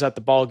we close out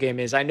the ball game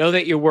is I know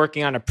that you're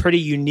working on a pretty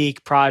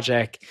unique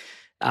project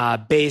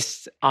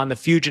based on the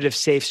Fugitive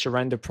Safe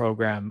Surrender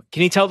program.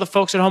 Can you tell the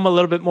folks at home a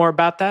little bit more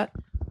about that?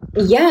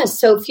 Yeah.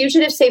 So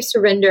Fugitive Safe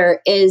Surrender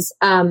is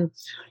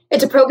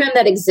it's a program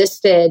that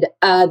existed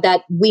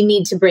that we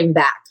need to bring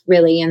back,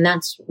 really. And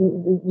that's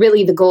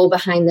really the goal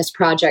behind this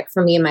project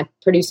for me and my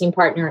producing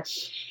partner,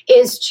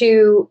 is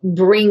to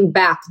bring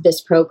back this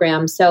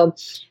program. So,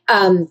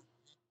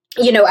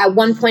 you know, at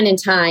one point in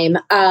time,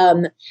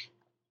 oh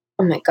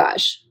my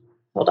gosh,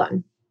 hold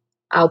on.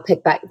 I'll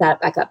pick that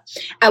back up.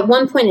 At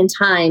one point in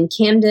time,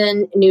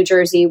 Camden, New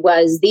Jersey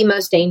was the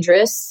most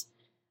dangerous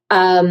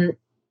town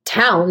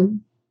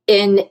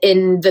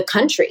in the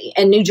country,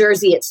 and New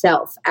Jersey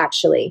itself,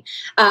 actually,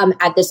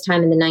 at this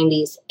time in the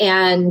 90s.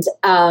 And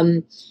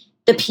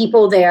the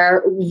people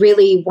there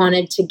really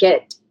wanted to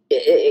get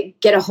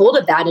get a hold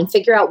of that and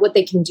figure out what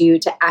they can do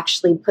to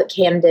actually put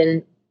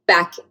Camden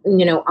back,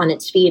 on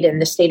its feet,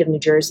 and the state of New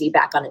Jersey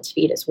back on its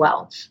feet as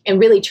well, and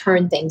really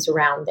turn things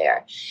around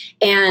there.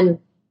 And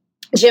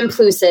Jim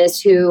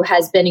Plousas, who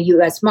has been a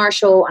U.S.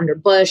 Marshal under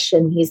Bush,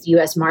 and he's the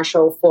U.S.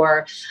 Marshal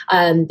for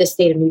the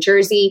state of New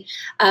Jersey,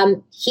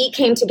 he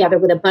came together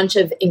with a bunch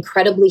of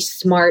incredibly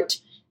smart,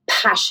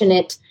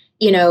 passionate,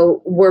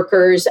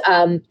 workers,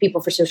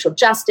 people for social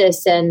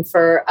justice and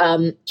for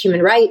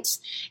human rights,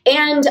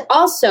 and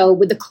also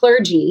with the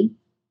clergy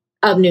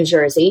of New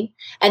Jersey.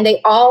 And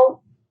they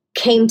all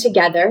came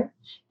together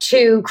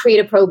to create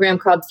a program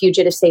called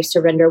Fugitive Safe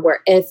Surrender, where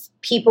if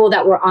people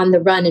that were on the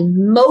run,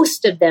 and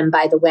most of them,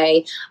 by the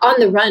way, on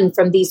the run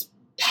from these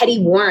petty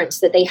warrants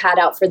that they had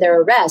out for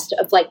their arrest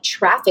of like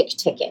traffic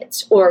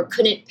tickets, or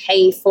couldn't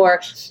pay for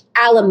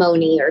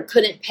alimony, or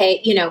couldn't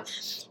pay,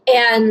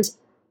 and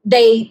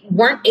they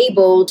weren't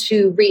able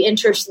to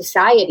re-enter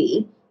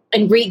society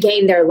and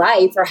regain their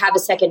life or have a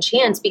second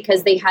chance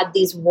because they had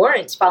these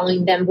warrants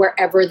following them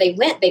wherever they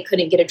went. They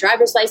couldn't get a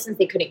driver's license.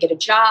 They couldn't get a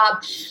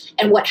job.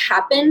 And what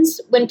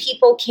happens when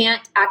people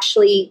can't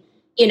actually,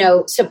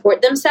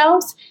 support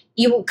themselves?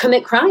 You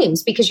commit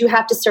crimes because you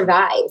have to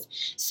survive.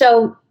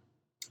 So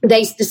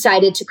they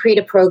decided to create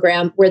a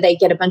program where they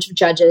get a bunch of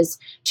judges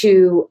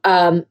to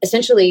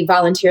essentially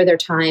volunteer their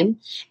time.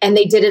 And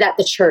they did it at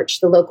the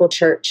church, the local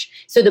church.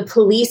 So the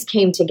police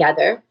came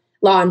together,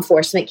 law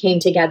enforcement came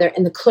together,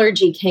 and the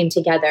clergy came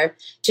together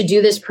to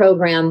do this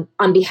program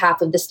on behalf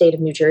of the state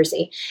of New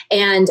Jersey.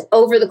 And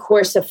over the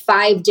course of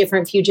 5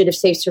 different fugitive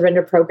safe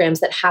surrender programs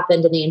that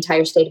happened in the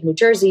entire state of New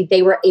Jersey,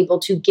 they were able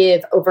to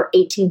give over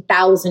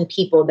 18,000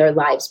 people their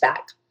lives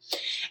back.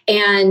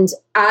 And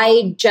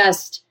I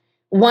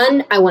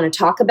want to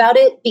talk about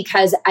it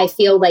because I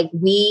feel like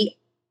we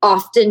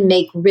often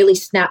make really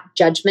snap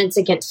judgments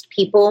against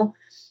people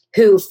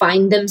who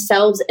find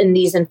themselves in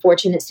these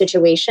unfortunate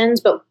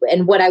situations.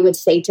 And what I would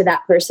say to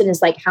that person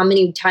is like, how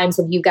many times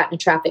have you gotten a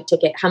traffic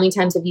ticket? How many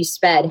times have you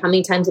sped? How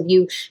many times have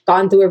you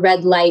gone through a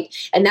red light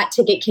and that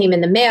ticket came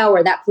in the mail,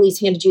 or that police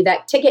handed you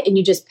that ticket and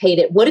you just paid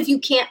it? What if you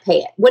can't pay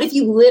it? What if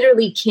you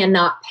literally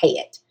cannot pay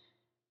it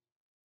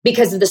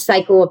because of the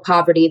cycle of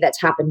poverty that's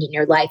happened in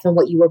your life and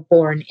what you were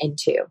born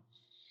into?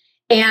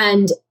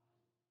 And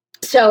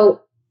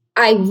so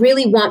I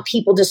really want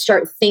people to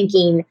start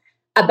thinking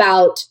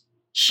about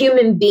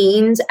human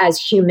beings as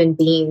human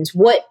beings.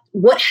 What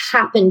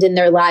happened in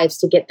their lives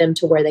to get them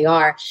to where they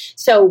are?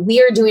 So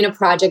we are doing a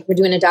project, we're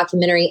doing a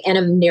documentary and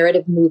a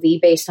narrative movie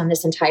based on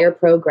this entire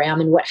program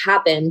and what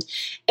happened.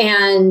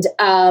 And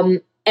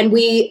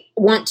we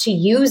want to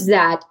use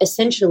that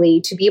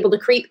essentially to be able to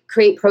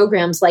create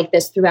programs like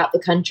this throughout the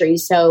country.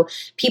 So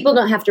people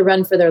don't have to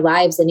run for their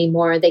lives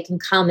anymore. They can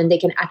come and they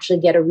can actually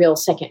get a real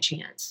second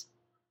chance.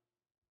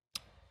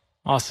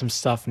 Awesome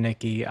stuff,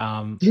 Nikki.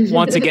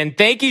 Once again,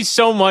 thank you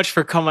so much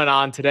for coming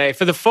on today.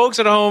 For the folks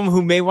at home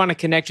who may want to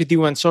connect with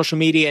you on social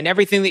media and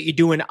everything that you're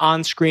doing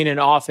on screen and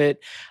off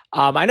it,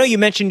 I know you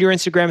mentioned your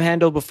Instagram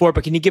handle before,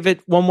 but can you give it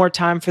one more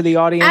time for the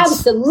audience?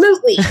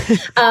 Absolutely.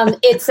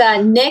 It's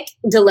Nick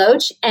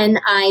Deloach,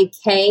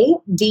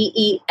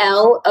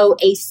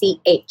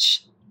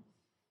 NIKDELOACH.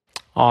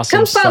 Awesome.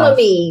 Come follow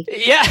me.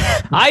 Yeah,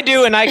 I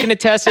do. And I can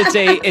attest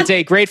it's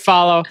a great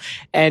follow,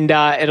 and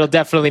it'll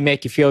definitely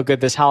make you feel good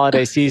this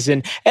holiday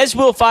season, as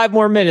will 5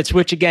 More Minutes,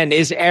 which again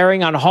is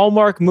airing on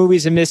Hallmark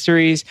Movies and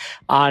Mysteries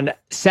on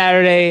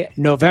Saturday,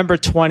 November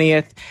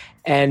 20th.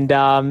 And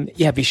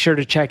be sure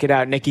to check it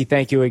out. Nikki,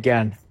 thank you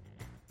again.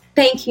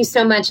 Thank you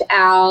so much,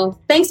 Al.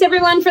 Thanks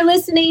everyone for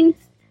listening.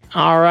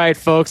 All right,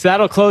 folks,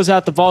 that'll close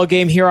out the ball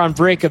game here on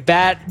Break a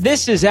Bat.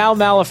 This is Al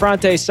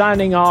Malafronte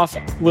signing off.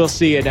 We'll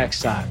see you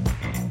next time.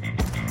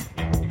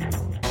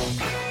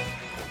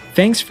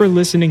 Thanks for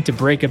listening to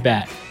Break a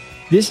Bat.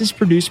 This is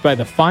produced by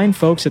the fine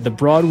folks at the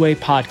Broadway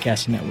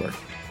Podcast Network.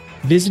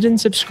 Visit and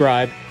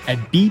subscribe at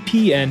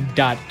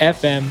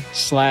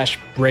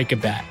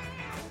bpn.fm/breakabat.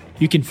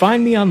 You can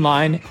find me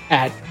online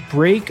at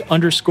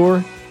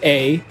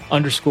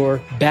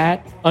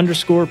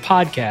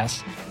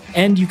break_a_bat_podcast.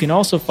 And you can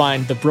also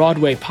find the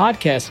Broadway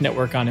Podcast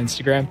Network on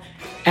Instagram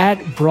at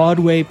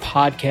Broadway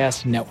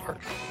Podcast Network.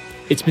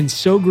 It's been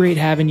so great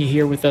having you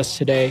here with us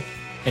today,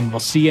 and we'll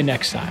see you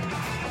next time.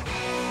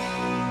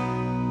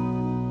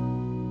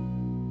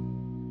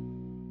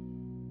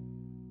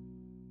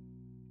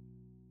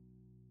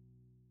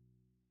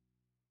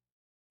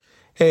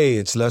 Hey,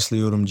 it's Leslie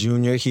Odom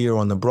Jr. here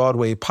on the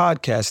Broadway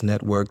Podcast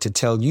Network to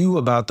tell you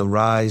about the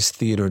Rise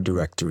Theater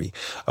Directory,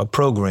 a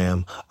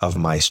program of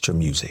Maestro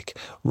Music.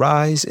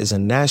 Rise is a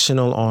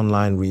national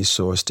online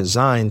resource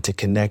designed to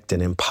connect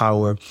and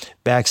empower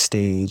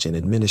backstage and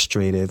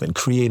administrative and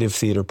creative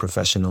theater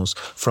professionals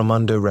from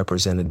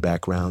underrepresented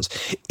backgrounds.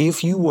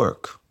 If you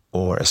work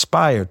or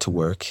aspire to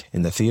work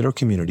in the theater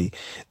community,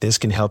 this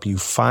can help you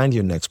find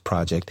your next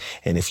project.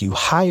 And if you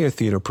hire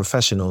theater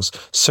professionals,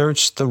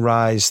 search the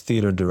Rise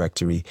Theater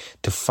Directory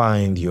to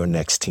find your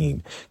next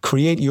team.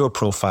 Create your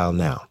profile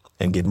now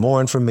And get more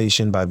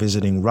information by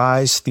visiting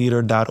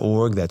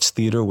risetheater.org. That's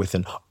theater with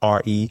an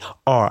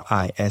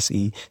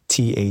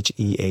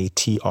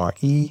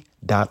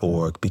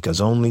RERISETHEATRE.org,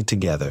 because only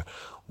together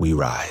we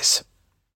rise.